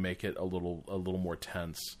 To make it a little more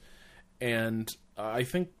tense. And I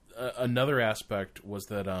think another aspect was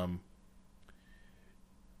that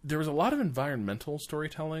there was a lot of environmental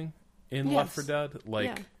storytelling in Left 4 Dead.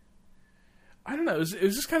 I don't know, it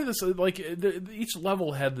was just kind of this, each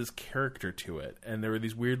level had this character to it, and there were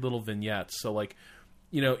these weird little vignettes. So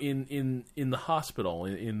in the hospital,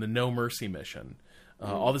 in the No Mercy mission,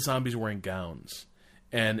 all the zombies were wearing gowns,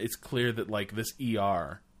 and it's clear that this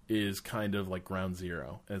ER is kind of like ground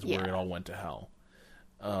zero as where it all went to hell.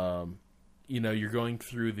 You're going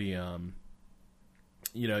through the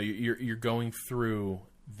you're going through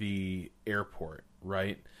the airport,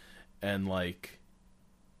 right? And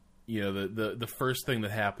the first thing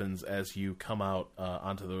that happens as you come out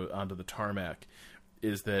onto the tarmac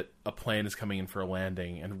is that a plane is coming in for a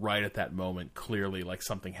landing, and right at that moment, clearly,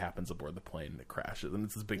 something happens aboard the plane and it crashes, and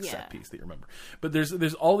it's this big set piece that you remember. But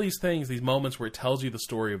there's all these things, these moments where it tells you the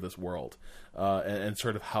story of this world, and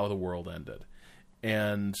sort of how the world ended.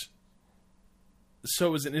 And so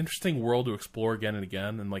it was an interesting world to explore again and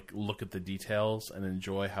again, and look at the details and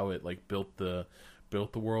enjoy how it built the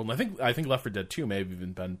world. And I think Left 4 Dead 2 may have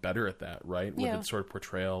even been better at that, right? With its sort of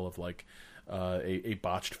portrayal of a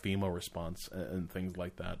botched FEMA response and things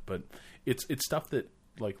like that. But it's stuff that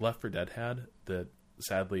Left 4 Dead had that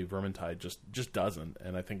sadly Vermintide just doesn't.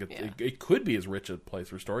 And I think it could be as rich a place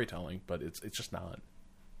for storytelling, but it's just not.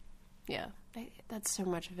 Yeah, that's so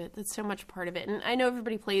much of it. That's so much part of it. And I know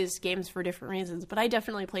everybody plays games for different reasons, but I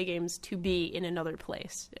definitely play games to be in another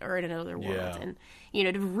place or in another world, and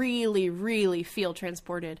to really, really feel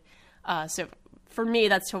transported. So for me,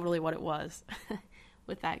 that's totally what it was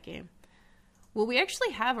with that game. Well, we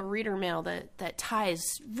actually have a reader mail that ties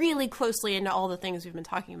really closely into all the things we've been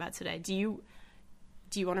talking about today. Do you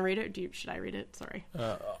want to read it? Should I read it? Sorry.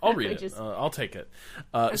 I'll read it. I'll take it.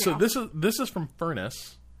 Okay, so this is from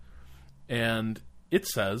Furnace, and it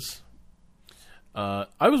says,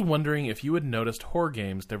 I was wondering if you had noticed horror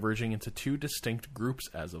games diverging into two distinct groups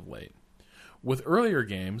as of late. With earlier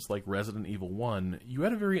games, like Resident Evil 1, you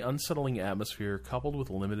had a very unsettling atmosphere coupled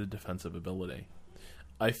with limited defensive ability.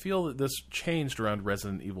 I feel that this changed around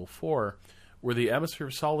Resident Evil 4, where the atmosphere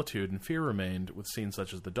of solitude and fear remained with scenes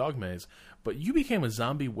such as the dog maze, but you became a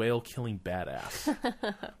zombie whale-killing badass.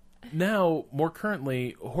 Now, more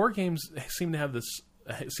currently, horror games seem to have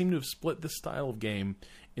split this style of game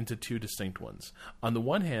into two distinct ones. On the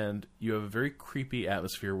one hand, you have a very creepy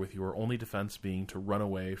atmosphere with your only defense being to run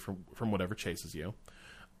away from whatever chases you.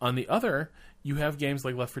 On the other, you have games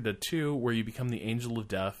like Left 4 Dead 2 where you become the angel of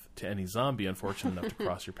death to any zombie unfortunate enough to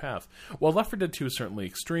cross your path. While Left 4 Dead 2 is certainly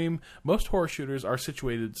extreme, most horror shooters are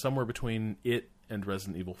situated somewhere between it and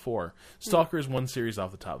Resident Evil 4. Stalker is one series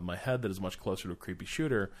off the top of my head that is much closer to a creepy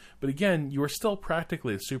shooter, but again, you are still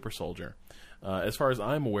practically a super soldier. As far as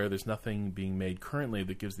I'm aware, there's nothing being made currently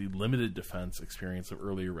that gives the limited defense experience of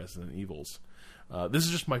earlier Resident Evils. This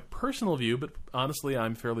is just my personal view, but honestly,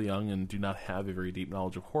 I'm fairly young and do not have a very deep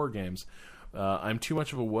knowledge of horror games. I'm too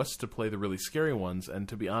much of a wuss to play the really scary ones, and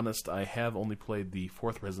to be honest, I have only played the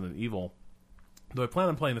fourth Resident Evil, though I plan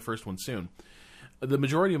on playing the first one soon. The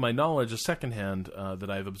majority of my knowledge is secondhand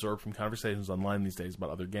that I've absorbed from conversations online these days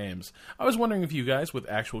about other games. I was wondering if you guys, with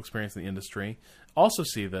actual experience in the industry, also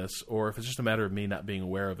see this, or if it's just a matter of me not being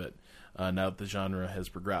aware of it now that the genre has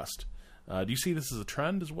progressed. Do you see this as a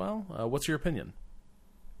trend as well? What's your opinion?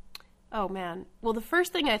 Oh, man. Well, the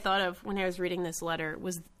first thing I thought of when I was reading this letter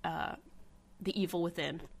was The Evil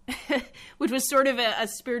Within, which was sort of a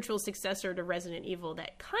spiritual successor to Resident Evil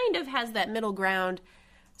that kind of has that middle ground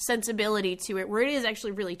sensibility to it, where it is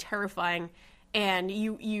actually really terrifying, and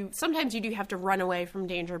you sometimes you do have to run away from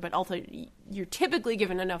danger, but also you're typically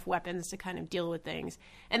given enough weapons to kind of deal with things,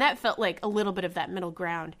 and that felt like a little bit of that middle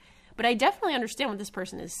ground. But I definitely understand what this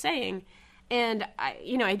person is saying, and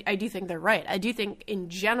I do think they're right. I do think in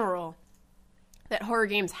general that horror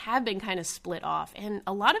games have been kind of split off, and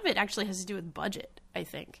a lot of it actually has to do with budget, I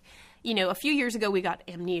think. A few years ago we got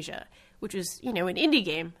Amnesia, which was, an indie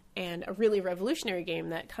game and a really revolutionary game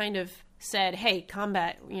that kind of said, hey,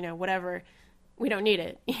 combat, whatever, we don't need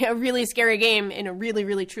it. A really scary game in a really,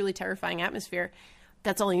 really, truly terrifying atmosphere,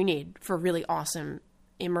 that's all you need for a really awesome,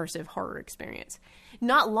 immersive horror experience.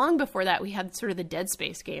 Not long before that, we had sort of the Dead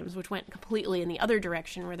Space games, which went completely in the other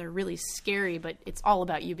direction, where they're really scary, but it's all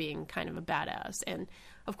about you being kind of a badass. And,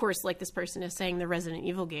 of course, like this person is saying, the Resident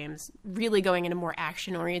Evil games really going in a more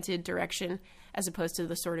action-oriented direction as opposed to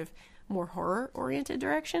the sort of more horror-oriented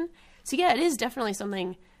direction. So, yeah, it is definitely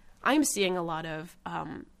something I'm seeing a lot of.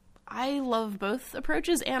 I love both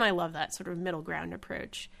approaches, and I love that sort of middle ground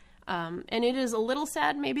approach. And it is a little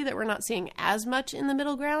sad maybe that we're not seeing as much in the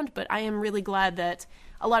middle ground, but I am really glad that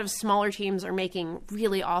a lot of smaller teams are making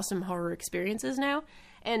really awesome horror experiences now.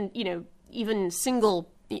 And, even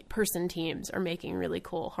single-person teams are making really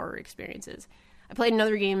cool horror experiences. I played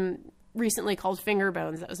another game recently called Finger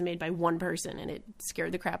Bones that was made by one person, and it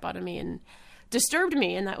scared the crap out of me and disturbed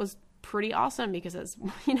me, and that was pretty awesome because it's,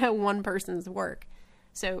 one person's work.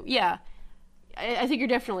 So, yeah, I think you're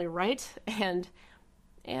definitely right, and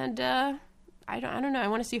I don't know. I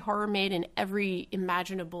want to see horror made in every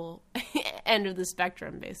imaginable end of the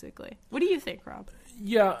spectrum, basically. What do you think, Rob?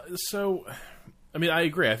 Yeah, so, I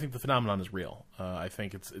agree. I think the phenomenon is real. I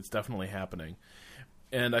think it's definitely happening.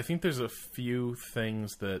 And I think there's a few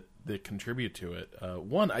things that contribute to it.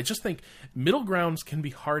 One, I just think middle grounds can be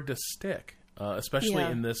hard to stick, especially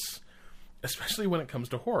in this, especially when it comes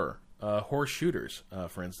to horror shooters,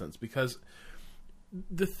 for instance, because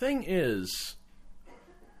the thing is,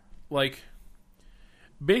 like,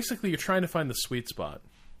 basically you're trying to find the sweet spot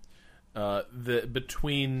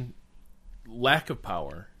between lack of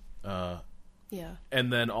power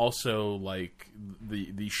and then also like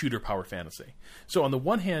the shooter power fantasy. So on the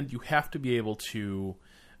one hand, you have to be able to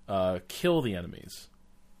kill the enemies.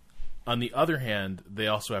 On the other hand, they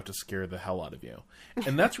also have to scare the hell out of you.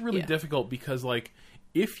 And that's really difficult because, like,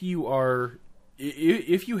 if you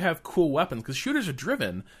have cool weapons, because shooters are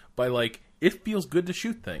driven by, like, it feels good to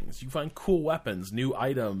shoot things. You find cool weapons, new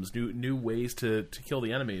items, new ways to kill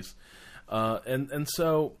the enemies. And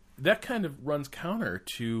so that kind of runs counter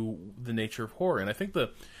to the nature of horror. And I think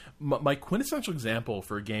my quintessential example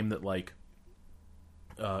for a game that, like,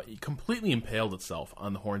 completely impaled itself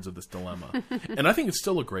on the horns of this dilemma, and I think it's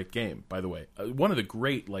still a great game, by the way. One of the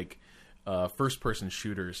great, like, first-person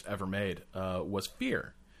shooters ever made was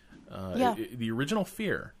Fear. The original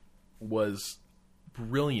Fear was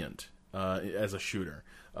brilliant as a shooter.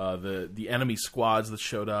 The enemy squads that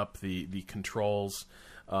showed up, the controls,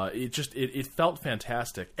 It felt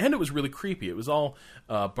fantastic, and it was really creepy. It was all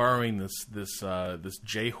borrowing these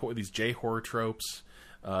J horror tropes.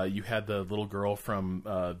 You had the little girl from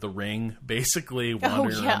The Ring, basically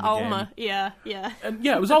wandering around the Alma. game. Yeah. And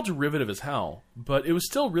yeah, it was all derivative as hell, but it was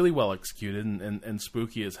still really well executed and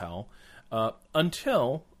spooky as hell.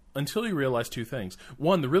 Until you realize two things.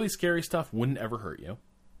 One, the really scary stuff wouldn't ever hurt you.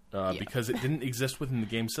 Because it didn't exist within the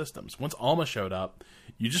game systems. Once Alma showed up,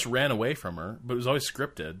 you just ran away from her, but it was always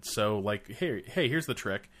scripted. So, like, hey, here's the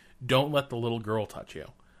trick. Don't let the little girl touch you,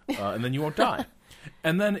 and then you won't die.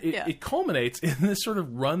 And then it culminates in this sort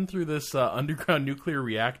of run through this underground nuclear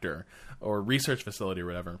reactor or research facility or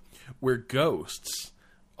whatever, where ghosts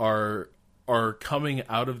are coming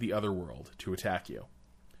out of the other world to attack you.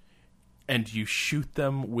 And you shoot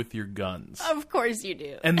them with your guns. Of course you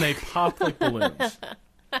do. And they pop like balloons.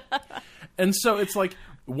 And so it's like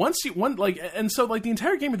the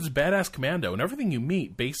entire game is badass commando, and everything you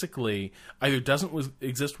meet basically either doesn't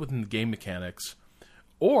exist within the game mechanics,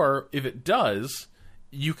 or if it does,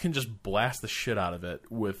 you can just blast the shit out of it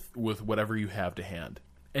with whatever you have to hand,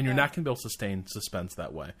 and you're not going to be able to sustain suspense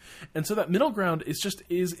that way. And so that middle ground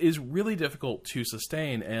is really difficult to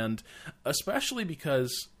sustain, and especially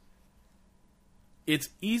because it's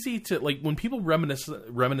easy to, like, when people reminisce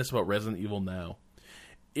about Resident Evil now,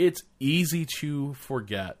 it's easy to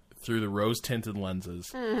forget through the rose-tinted lenses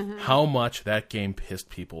how much that game pissed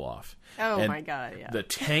people off. Oh, and my God, yeah. The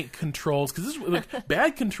tank controls, because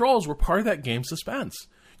bad controls were part of that game's suspense.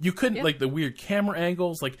 You couldn't, like, the weird camera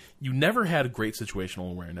angles, like, you never had a great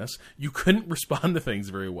situational awareness. You couldn't respond to things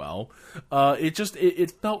very well.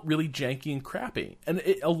 It felt really janky and crappy. And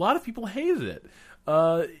a lot of people hated it.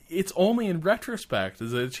 It's only in retrospect,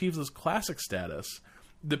 as it achieves this classic status,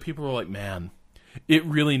 that people were like, man, it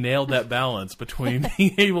really nailed that balance between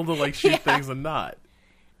being able to, like, shoot things and not.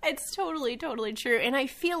 It's totally, totally true. And I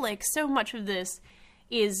feel like so much of this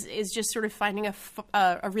is just sort of finding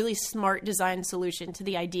a really smart design solution to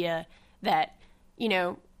the idea that, you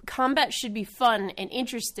know, combat should be fun and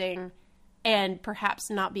interesting and perhaps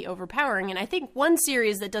not be overpowering. And I think one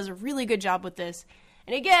series that does a really good job with this,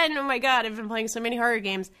 and again, oh my God, I've been playing so many horror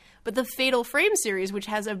games, but the Fatal Frame series, which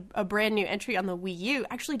has a brand new entry on the Wii U,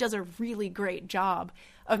 actually does a really great job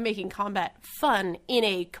of making combat fun in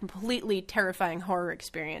a completely terrifying horror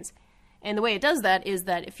experience. And the way it does that is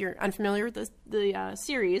that if you're unfamiliar with the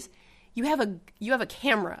series, you have a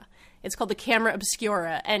camera. It's called the Camera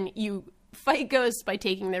Obscura, and you fight ghosts by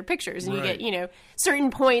taking their pictures, and you get, you know,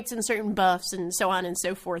 certain points and certain buffs and so on and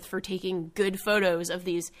so forth for taking good photos of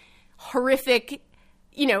these horrific,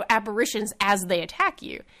 you know, apparitions as they attack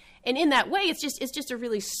you. And in that way, it's just a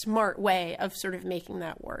really smart way of sort of making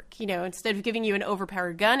that work. You know, instead of giving you an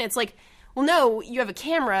overpowered gun, it's like, well, no, you have a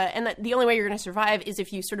camera, and that the only way you're going to survive is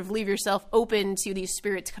if you sort of leave yourself open to these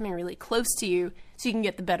spirits coming really close to you so you can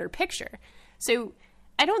get the better picture. So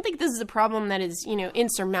I don't think this is a problem that is, you know,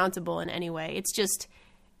 insurmountable in any way. It's just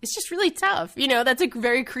really tough. You know, that's a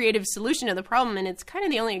very creative solution to the problem, and it's kind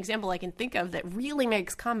of the only example I can think of that really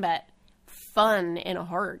makes combat fun in a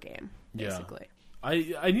horror game, basically. Yeah.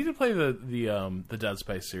 I need to play the Dead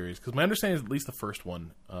Space series, because my understanding is at least the first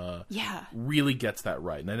one really gets that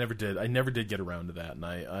right, and I never did get around to that, and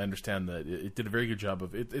I understand that it did a very good job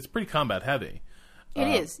of it. It's pretty combat heavy. It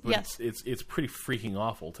is, but yes. It's pretty freaking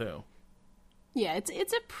awful too. Yeah,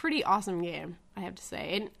 it's a pretty awesome game, I have to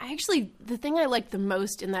say. And actually, the thing I liked the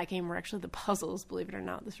most in that game were actually the puzzles, believe it or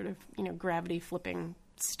not, the sort of, you know, gravity flipping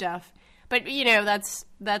stuff. But, you know,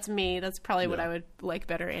 that's me. That's probably what I would like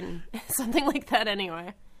better in something like that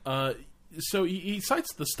anyway. So he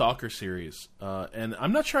cites the Stalker series, and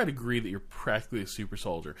I'm not sure I'd agree that you're practically a super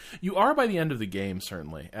soldier. You are by the end of the game,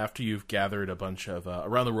 certainly. After you've gathered a bunch of...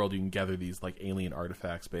 around the world, you can gather these like alien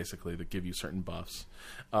artifacts, basically, that give you certain buffs.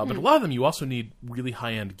 But a lot of them, you also need really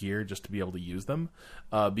high-end gear just to be able to use them,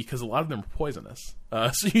 because a lot of them are poisonous.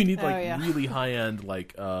 So you need really high-end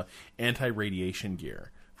like anti-radiation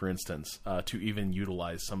gear, for instance, to even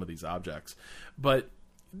utilize some of these objects. But...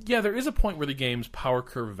 yeah, there is a point where the game's power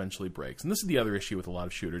curve eventually breaks. And this is the other issue with a lot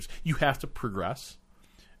of shooters. You have to progress.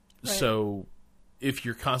 Right. So if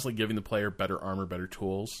you're constantly giving the player better armor, better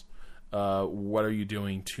tools, what are you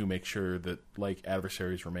doing to make sure that like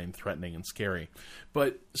adversaries remain threatening and scary?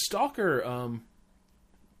 But Stalker,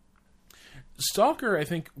 I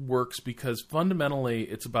think, works because fundamentally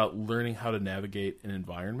it's about learning how to navigate an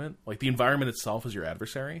environment. Like, the environment itself is your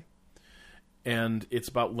adversary. And it's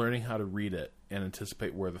about learning how to read it and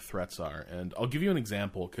anticipate where the threats are. And I'll give you an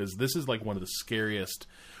example, because this is like one of the scariest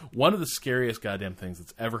goddamn things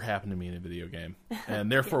that's ever happened to me in a video game,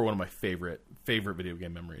 and therefore one of my favorite video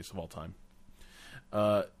game memories of all time.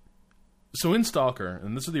 So in Stalker,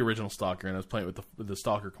 and this is the original Stalker, and I was playing with the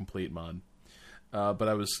Stalker Complete mod,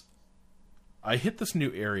 but I hit this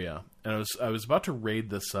new area, and I was about to raid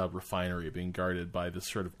this refinery being guarded by this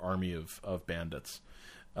sort of army of bandits.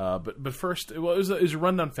 But first, it was a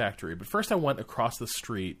rundown factory. But first, I went across the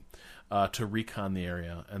street to recon the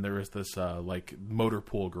area, and there was this like motor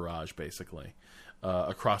pool garage, basically,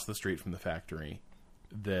 across the street from the factory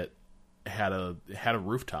that had a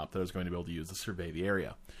rooftop that I was going to be able to use to survey the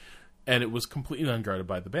area, and it was completely unguarded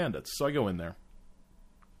by the bandits. So I go in there.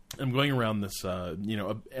 I'm going around this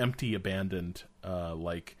empty, abandoned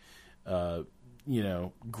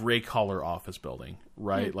gray collar office building,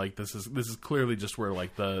 right? Like this is clearly just where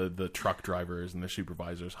like the truck drivers and the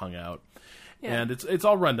supervisors hung out. Yeah. And it's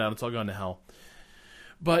all run down, it's all gone to hell.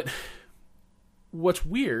 But what's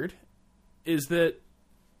weird is that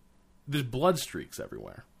there's blood streaks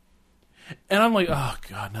everywhere. And I'm like, oh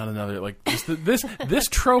god, not another like this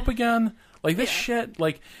trope again. Like this shit,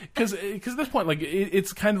 like because at this point, like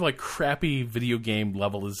it's kind of like crappy video game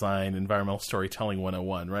level design, environmental storytelling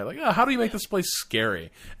 101, right? Like, how do you make this place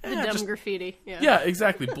scary? Dumb graffiti, yeah,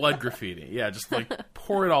 exactly, blood graffiti, yeah, just like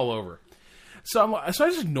pour it all over. So I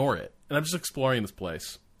just ignore it, and I'm just exploring this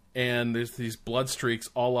place, and there's these blood streaks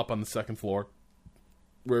all up on the second floor,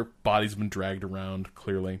 where bodies have been dragged around,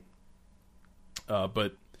 clearly.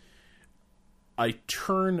 But I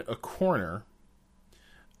turn a corner,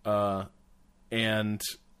 and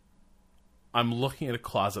I'm looking at a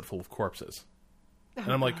closet full of corpses.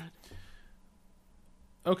 And I'm like,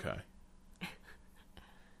 okay,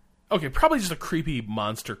 probably just a creepy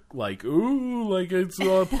monster, like, ooh, like it's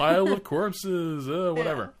a pile of corpses,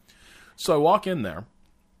 whatever. Yeah. So I walk in there,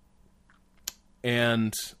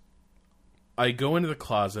 and I go into the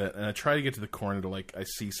closet, and I try to get to the corner to, like, I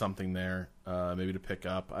see something there, maybe to pick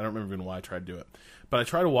up. I don't remember even why I tried to do it. But I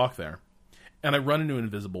try to walk there, and I run into an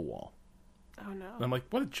invisible wall. Oh, no. And I'm like,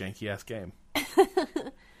 what a janky-ass game.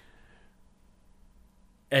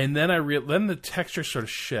 And then then the texture sort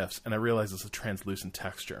of shifts, and I realize it's a translucent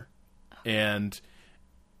texture. And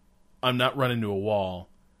I'm not run into a wall.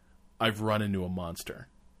 I've run into a monster.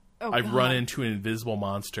 Oh, I've run into an invisible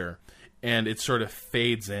monster, and it sort of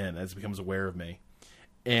fades in as it becomes aware of me.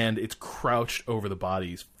 And it's crouched over the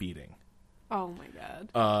bodies, feeding. Oh, my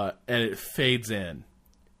God. And it fades in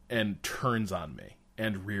and turns on me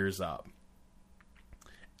and rears up.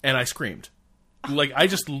 And I screamed. Like, I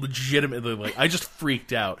just legitimately, like, I just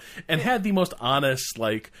freaked out and had the most honest,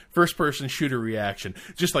 like, first-person shooter reaction.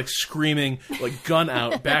 Just, like, screaming, like, gun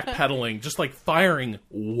out, backpedaling, just, like, firing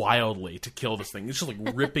wildly to kill this thing. It's just,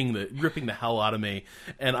 like, ripping the hell out of me.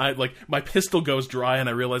 And I, like, my pistol goes dry, and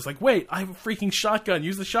I realize, like, wait, I have a freaking shotgun.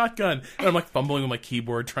 Use the shotgun. And I'm, like, fumbling with my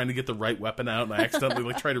keyboard, trying to get the right weapon out, and I accidentally,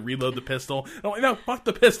 like, try to reload the pistol. And I'm like, no, fuck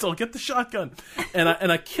the pistol. Get the shotgun. And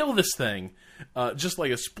I kill this thing. Just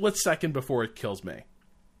like a split second before it kills me.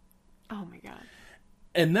 Oh my god.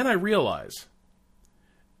 And then I realize,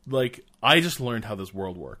 like, I just learned how this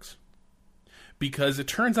world works. Because it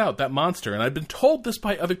turns out that monster, and I've been told this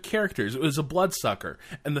by other characters, it was a bloodsucker.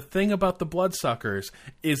 And the thing about the bloodsuckers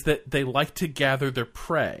is that they like to gather their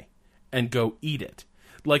prey and go eat it.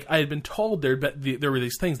 Like, I had been told there were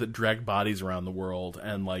these things that dragged bodies around the world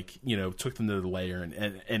and, like, you know, took them to the lair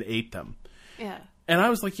and ate them. Yeah. And I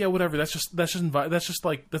was like, yeah, whatever. That's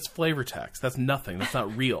flavor text. That's nothing. That's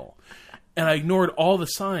not real. And I ignored all the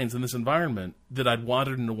signs in this environment that I'd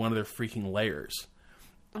wandered into one of their freaking layers.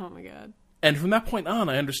 Oh my god. And from that point on,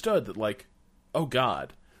 I understood that, like, oh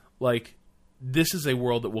god, like, this is a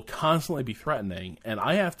world that will constantly be threatening, and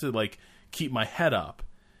I have to, like, keep my head up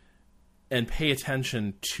and pay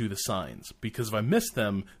attention to the signs, because if I miss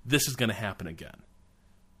them, this is going to happen again.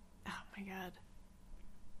 Oh my god.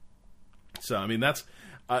 So, I mean,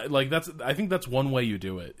 I think that's one way you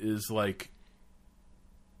do it, is, like,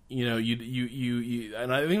 you know, you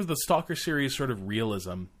and I think the Stalker series sort of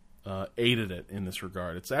realism aided it in this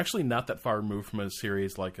regard. It's actually not that far removed from a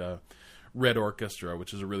series like Red Orchestra,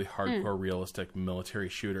 which is a really hardcore, realistic military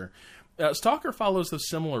shooter. Stalker follows those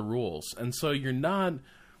similar rules, and so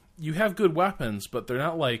you have good weapons, but they're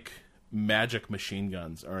not like magic machine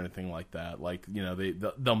guns or anything like that. Like, you know,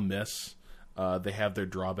 they'll miss. They have their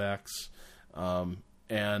drawbacks.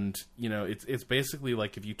 And, you know, it's basically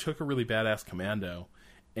like if you took a really badass commando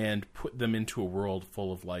and put them into a world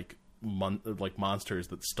full of, like, monsters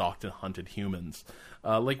that stalked and hunted humans,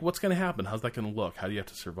 like, what's going to happen? How's that going to look? How do you have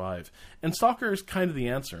to survive? And Stalker is kind of the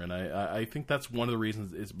answer, and I think that's one of the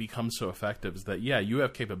reasons it's become so effective, is that, yeah, you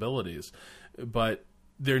have capabilities, but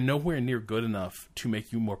they're nowhere near good enough to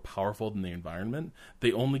make you more powerful than the environment.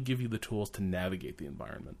 They only give you the tools to navigate the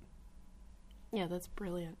environment. Yeah, that's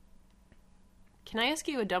brilliant. Can I ask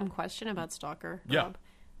you a dumb question about Stalker, Rob?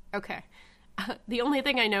 Yeah. Okay. The only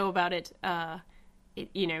thing I know about it,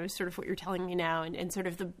 sort of what you're telling me now, and sort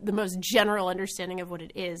of the most general understanding of what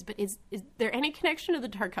it is. But is there any connection to the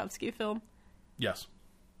Tarkovsky film? Yes.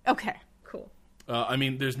 Okay. Cool. I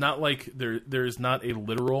mean, there's not like there's not a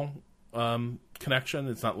literal connection.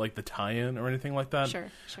 It's not like the tie-in or anything like that.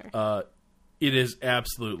 Sure. It is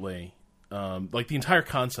absolutely like the entire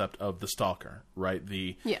concept of the stalker, right?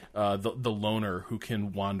 The loner who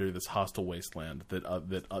can wander this hostile wasteland that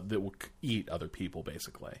will eat other people,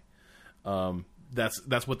 basically.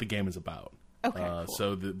 That's what the game is about. Okay. Cool.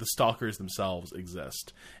 So the stalkers themselves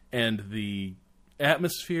exist, and the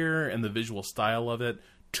atmosphere and the visual style of it,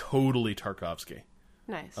 totally Tarkovsky.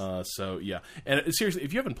 Nice. So yeah, and seriously,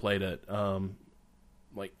 if you haven't played it,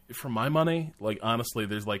 like for my money, like honestly,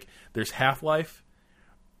 there's Half-Life,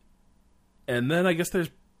 and then I guess there's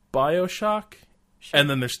BioShock, and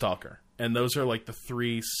then there's Stalker, and those are like the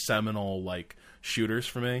three seminal like shooters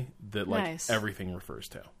for me that like everything refers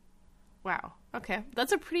to. Wow. Okay,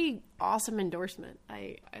 that's a pretty awesome endorsement.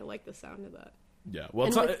 I like the sound of that. Yeah. Well,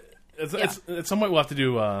 at some point we'll have to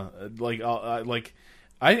do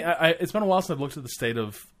it's been a while since I've looked at the state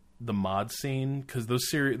of the mod scene, because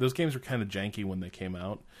those games were kind of janky when they came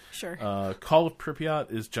out. Sure. Call of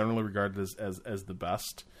Pripyat is generally regarded as the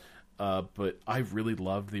best, but I really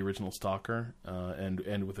loved the original Stalker,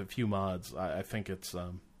 and with a few mods, I think it's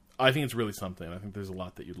really something. I think there's a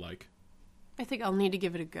lot that you'd like. I think I'll need to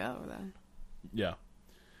give it a go then. Yeah.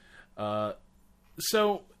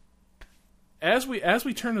 So as we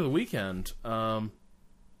turn to the weekend, I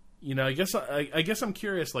guess I'm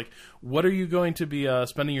curious. Like, what are you going to be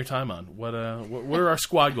spending your time on? What are our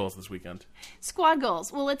squad goals this weekend? Squad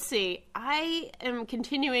goals. Well, let's see. I am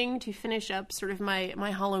continuing to finish up sort of my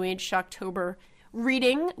Halloween Shocktober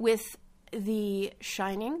reading with The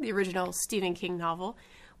Shining, the original Stephen King novel,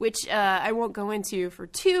 which I won't go into for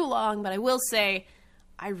too long, but I will say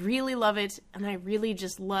I really love it, and I really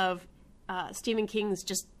just love Stephen King's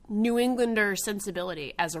just New Englander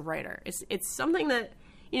sensibility as a writer. It's something that,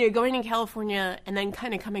 going to California and then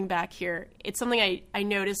kind of coming back here, it's something I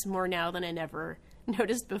notice more now than I never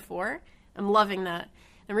noticed before. I'm loving that.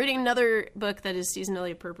 I'm reading another book that is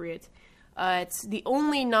seasonally appropriate. It's the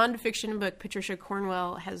only nonfiction book Patricia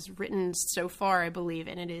Cornwell has written so far, I believe,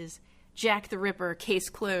 and it is Jack the Ripper, Case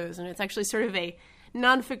Closed. And it's actually sort of a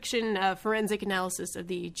nonfiction forensic analysis of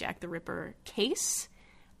the Jack the Ripper case.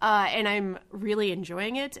 And I'm really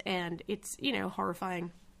enjoying it, and it's,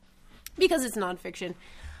 horrifying because it's nonfiction.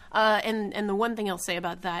 And the one thing I'll say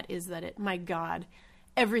about that is that my God,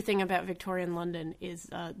 everything about Victorian London is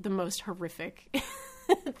the most horrific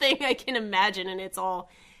thing I can imagine, and it's all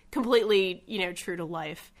completely, true to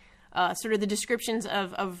life. Sort of the descriptions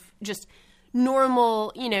of just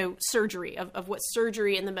normal, surgery, of what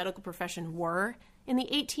surgery in the medical profession were in the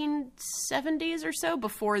 1870s or so,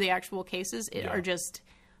 before the actual cases, are just,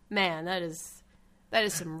 man, that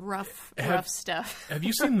is some rough stuff. Have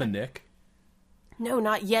you seen The Nick? No,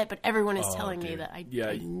 not yet, but everyone is telling me that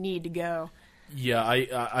I need to go. Yeah,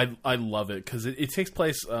 I love it, because it takes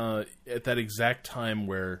place at that exact time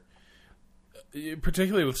where,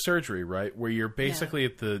 particularly with surgery, right, where you're basically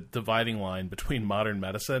at the dividing line between modern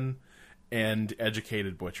medicine and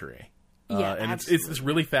educated butchery. And it's this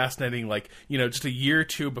really fascinating, like, just a year or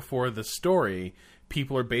two before the story,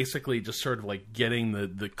 people are basically just sort of like getting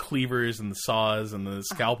the cleavers and the saws and the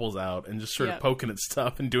scalpels out and just sort of poking at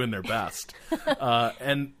stuff and doing their best.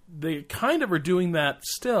 And they kind of are doing that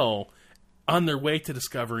still on their way to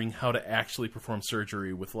discovering how to actually perform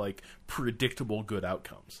surgery with like predictable good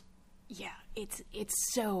outcomes. Yeah,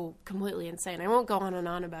 it's so completely insane. I won't go on and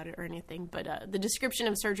on about it or anything, but the description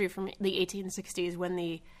of surgery from the 1860s, when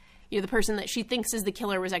the person that she thinks is the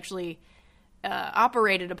killer was actually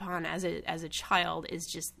operated upon as a child,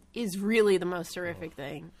 is really the most horrific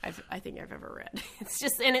thing I think I've ever read. It's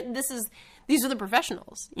just, and these are the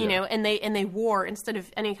professionals, you know, and they wore, instead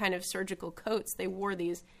of any kind of surgical coats, they wore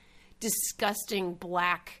these disgusting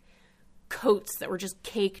black coats that were just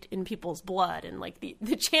caked in people's blood, and like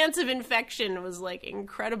the chance of infection was like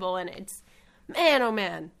incredible. And it's, man, oh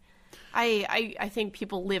man, I think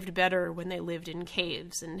people lived better when they lived in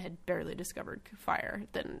caves and had barely discovered fire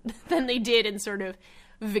than they did in sort of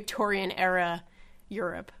Victorian era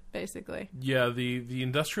Europe, basically. Yeah, the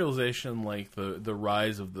industrialization, like the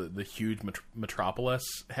rise of the huge metropolis,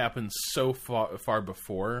 happened so far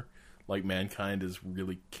before like mankind is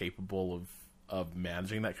really capable of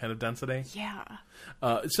managing that kind of density. Yeah.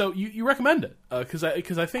 So you recommend it because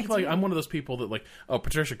I think like I'm one of those people that like, oh,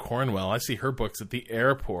 Patricia Cornwell, I see her books at the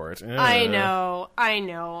airport. I know, and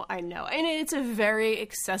it's a very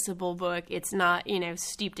accessible book. It's not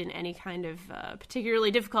steeped in any kind of particularly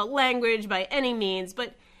difficult language by any means,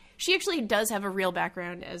 but she actually does have a real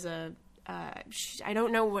background as a. I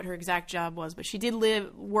don't know what her exact job was, but she did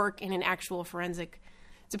work in an actual forensic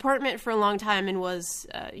department for a long time and was,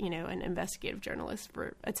 an investigative journalist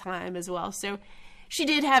for a time as well. So she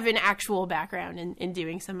did have an actual background in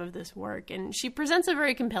doing some of this work, and she presents a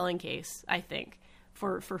very compelling case, I think,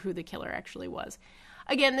 for who the killer actually was.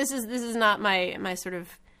 Again, this is not my sort of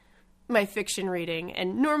my fiction reading,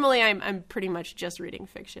 and normally I'm pretty much just reading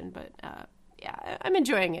fiction, but yeah, I'm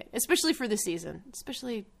enjoying it, especially for the season,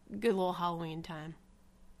 especially good little Halloween time.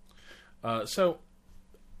 So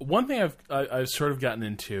one thing I've sort of gotten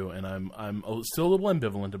into, and I'm still a little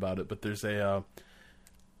ambivalent about it, but there's a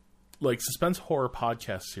suspense horror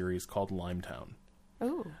podcast series called Limetown.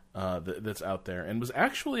 Oh, that's out there, and was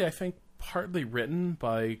actually, I think, partly written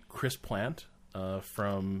by Chris Plant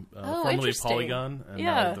from formerly Polygon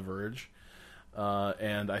and The Verge.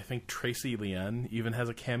 And I think Tracy Lien even has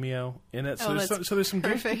a cameo in it. So there's some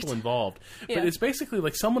good people involved. Yeah. But it's basically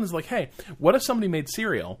like someone is like, hey, what if somebody made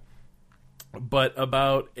Serial, but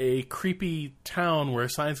about a creepy town where a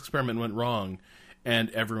science experiment went wrong and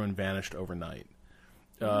everyone vanished overnight?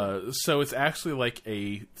 So it's actually like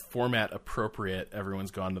a format appropriate.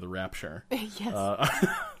 Everyone's gone to the rapture. Yes.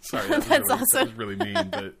 Sorry, that's awesome. That was really mean,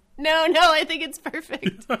 but no, I think it's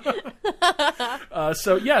perfect.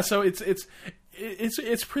 So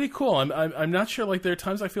it's pretty cool. I'm not sure. Like there are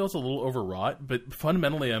times I feel it's a little overwrought, but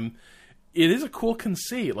fundamentally, it is a cool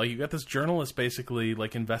conceit. Like you got this journalist basically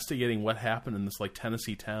like investigating what happened in this like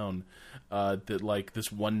Tennessee town. That like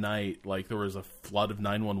this one night, like there was a flood of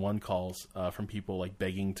 911 calls from people like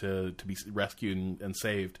begging to be rescued and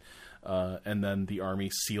saved, and then the army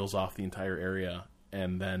seals off the entire area,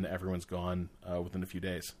 and then everyone's gone within a few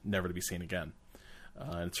days, never to be seen again.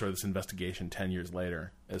 And it's sort of this investigation 10 years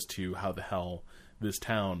later as to how the hell this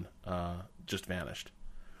town just vanished.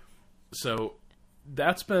 So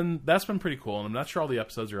that's been pretty cool, and I'm not sure all the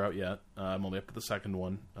episodes are out yet. I'm only up to the second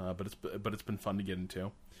one, but it's been fun to get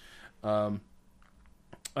into. I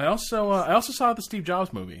also saw the Steve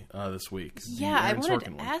Jobs movie this week. Yeah, I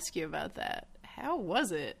wanted to ask you about that. How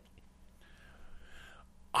was it?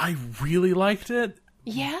 I really liked it.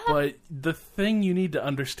 Yeah. But the thing you need to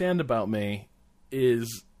understand about me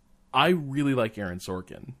is I really like Aaron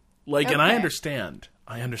Sorkin. Like, okay. And I understand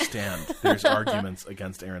there's arguments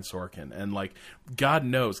against Aaron Sorkin. And, like, God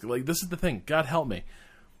knows. Like, this is the thing. God help me.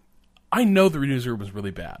 I know the Newsroom was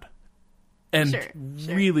really bad. And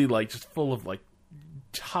really, like, just full of, like,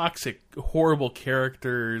 toxic, horrible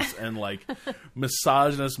characters and, like,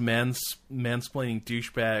 misogynist, mansplaining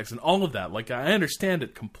douchebags and all of that. Like, I understand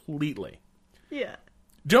it completely. Yeah.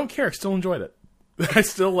 Don't care. Still enjoyed it. I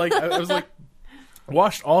still, like, I was, like,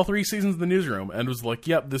 watched all 3 seasons of The Newsroom and was like,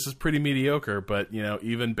 yep, this is pretty mediocre, but, you know,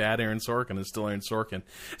 even bad Aaron Sorkin is still Aaron Sorkin.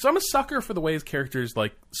 So I'm a sucker for the ways characters,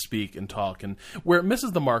 like, speak and talk. And where it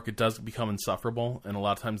misses the mark, it does become insufferable. And a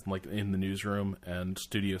lot of times, like, in The Newsroom and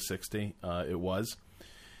Studio 60, it was.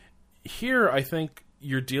 Here, I think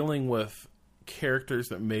you're dealing with characters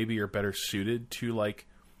that maybe are better suited to, like,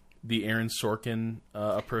 the Aaron Sorkin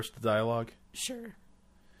approach to dialogue. Sure.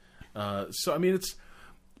 So, I mean, it's...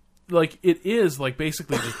 like it is like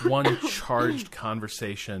basically just one charged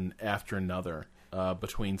conversation after another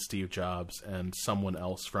between Steve Jobs and someone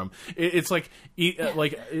else from it's like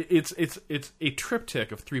it's a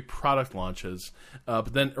triptych of 3 product launches,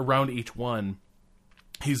 but then around each one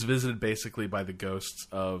he's visited basically by the ghosts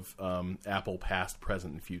of Apple past,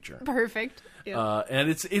 present, and future. Perfect. Yeah. And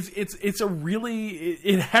it's a really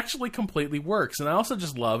it actually completely works. And I also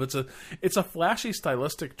just love it's a flashy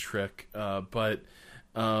stylistic trick, but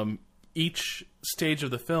each stage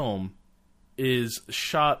of the film is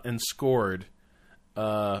shot and scored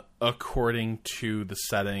according to the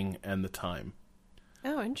setting and the time.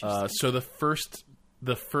 Oh, interesting. So the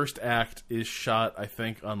first act is shot, I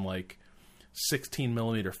think, on like 16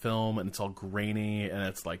 millimeter film, and it's all grainy, and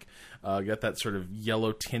it's like got that sort of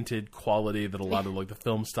yellow tinted quality that a lot of like the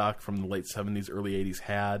film stock from the late 70s, early 80s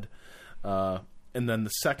had. And then the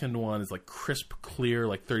second one is like crisp, clear,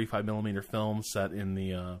 like 35 millimeter film set in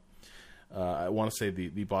the, I want to say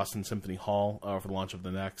the Boston Symphony Hall for the launch of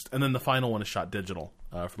the next. And then the final one is shot digital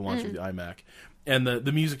for the launch of the iMac. And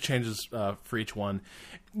the music changes for each one.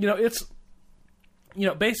 You know, it's, you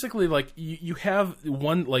know, basically like you have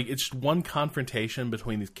one, like it's just one confrontation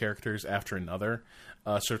between these characters after another.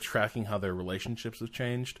 sort of tracking how their relationships have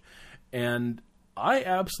changed. And I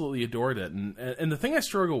absolutely adored it. And the thing I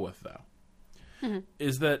struggle with, though,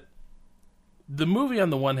 is that the movie on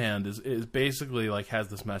the one hand is basically like has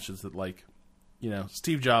this message that, like,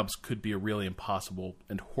 Steve Jobs could be a really impossible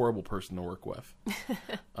and horrible person to work with.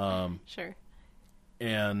 Sure.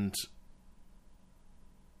 And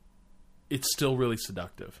it's still really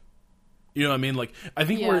seductive. You know what I mean? Like, I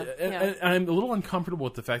think I'm a little uncomfortable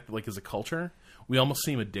with the fact that, like, as a culture, we almost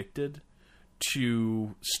seem addicted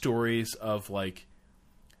to stories of, like,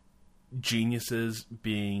 geniuses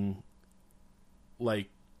being, like,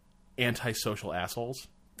 antisocial assholes.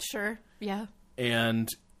 Sure. Yeah. And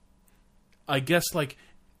I guess, like,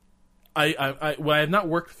 I what I have not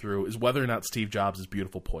worked through is whether or not Steve Jobs is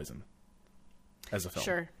Beautiful Poison as a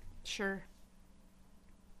film. Sure.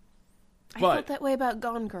 I But, felt that way about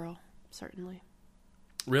Gone Girl, certainly.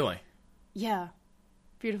 Really? Yeah.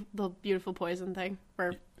 The Beautiful Poison thing,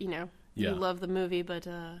 where, you love the movie, but,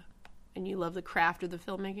 and you love the craft of the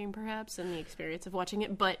filmmaking, perhaps, and the experience of watching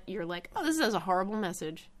it, but you're like, oh, this has a horrible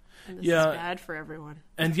message, and this is bad for everyone.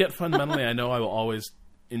 And yet, fundamentally, I know I will always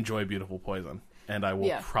enjoy Beautiful Poison, and I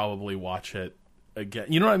will probably watch it again.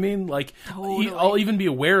 You know what I mean? Like, totally. I'll even be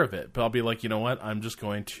aware of it, but I'll be like, you know what? I'm just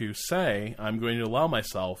going to I'm going to allow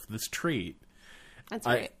myself this treat. That's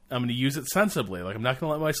right. I'm going to use it sensibly. Like, I'm not going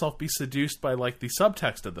to let myself be seduced by, like, the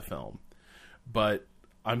subtext of the film, but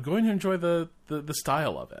I'm going to enjoy the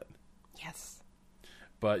style of it. Yes.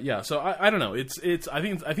 But yeah, so I don't know. I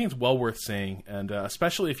think it's well worth seeing, and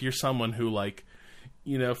especially if you're someone who, like,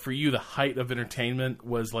 for you, the height of entertainment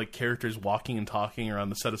was, like, characters walking and talking around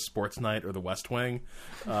the set of Sports Night or The West Wing.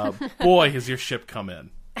 Boy, has your ship come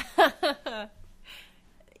in.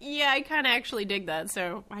 Yeah, I kind of actually dig that,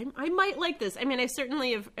 so I might like this. I mean, I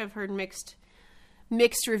certainly have heard mixed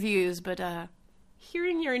reviews, but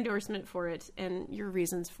hearing your endorsement for it and your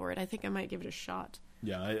reasons for it, I think I might give it a shot.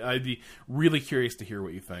 Yeah, I'd be really curious to hear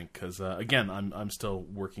what you think, because, again, I'm still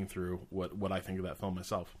working through what I think of that film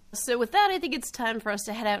myself. So with that, I think it's time for us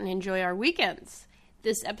to head out and enjoy our weekends.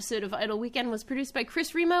 This episode of Idle Weekend was produced by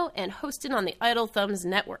Chris Remo and hosted on the Idle Thumbs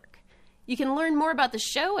Network. You can learn more about the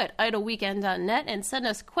show at idleweekend.net and send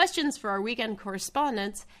us questions for our weekend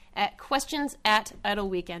correspondence at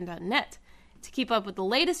questions@idleweekend.net. To keep up with the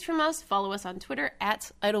latest from us, follow us on Twitter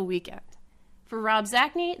 @IdleWeekend. For Rob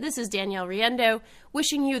Zachney, this is Danielle Riendo,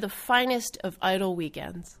 wishing you the finest of idle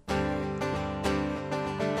weekends.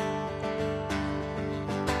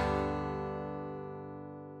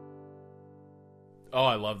 Oh,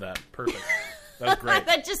 I love that. Perfect. That was great.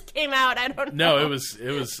 That just came out. I don't know. No, it was.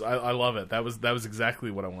 I love it. That was exactly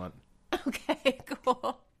what I want. Okay,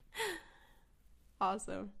 cool.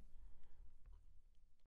 Awesome.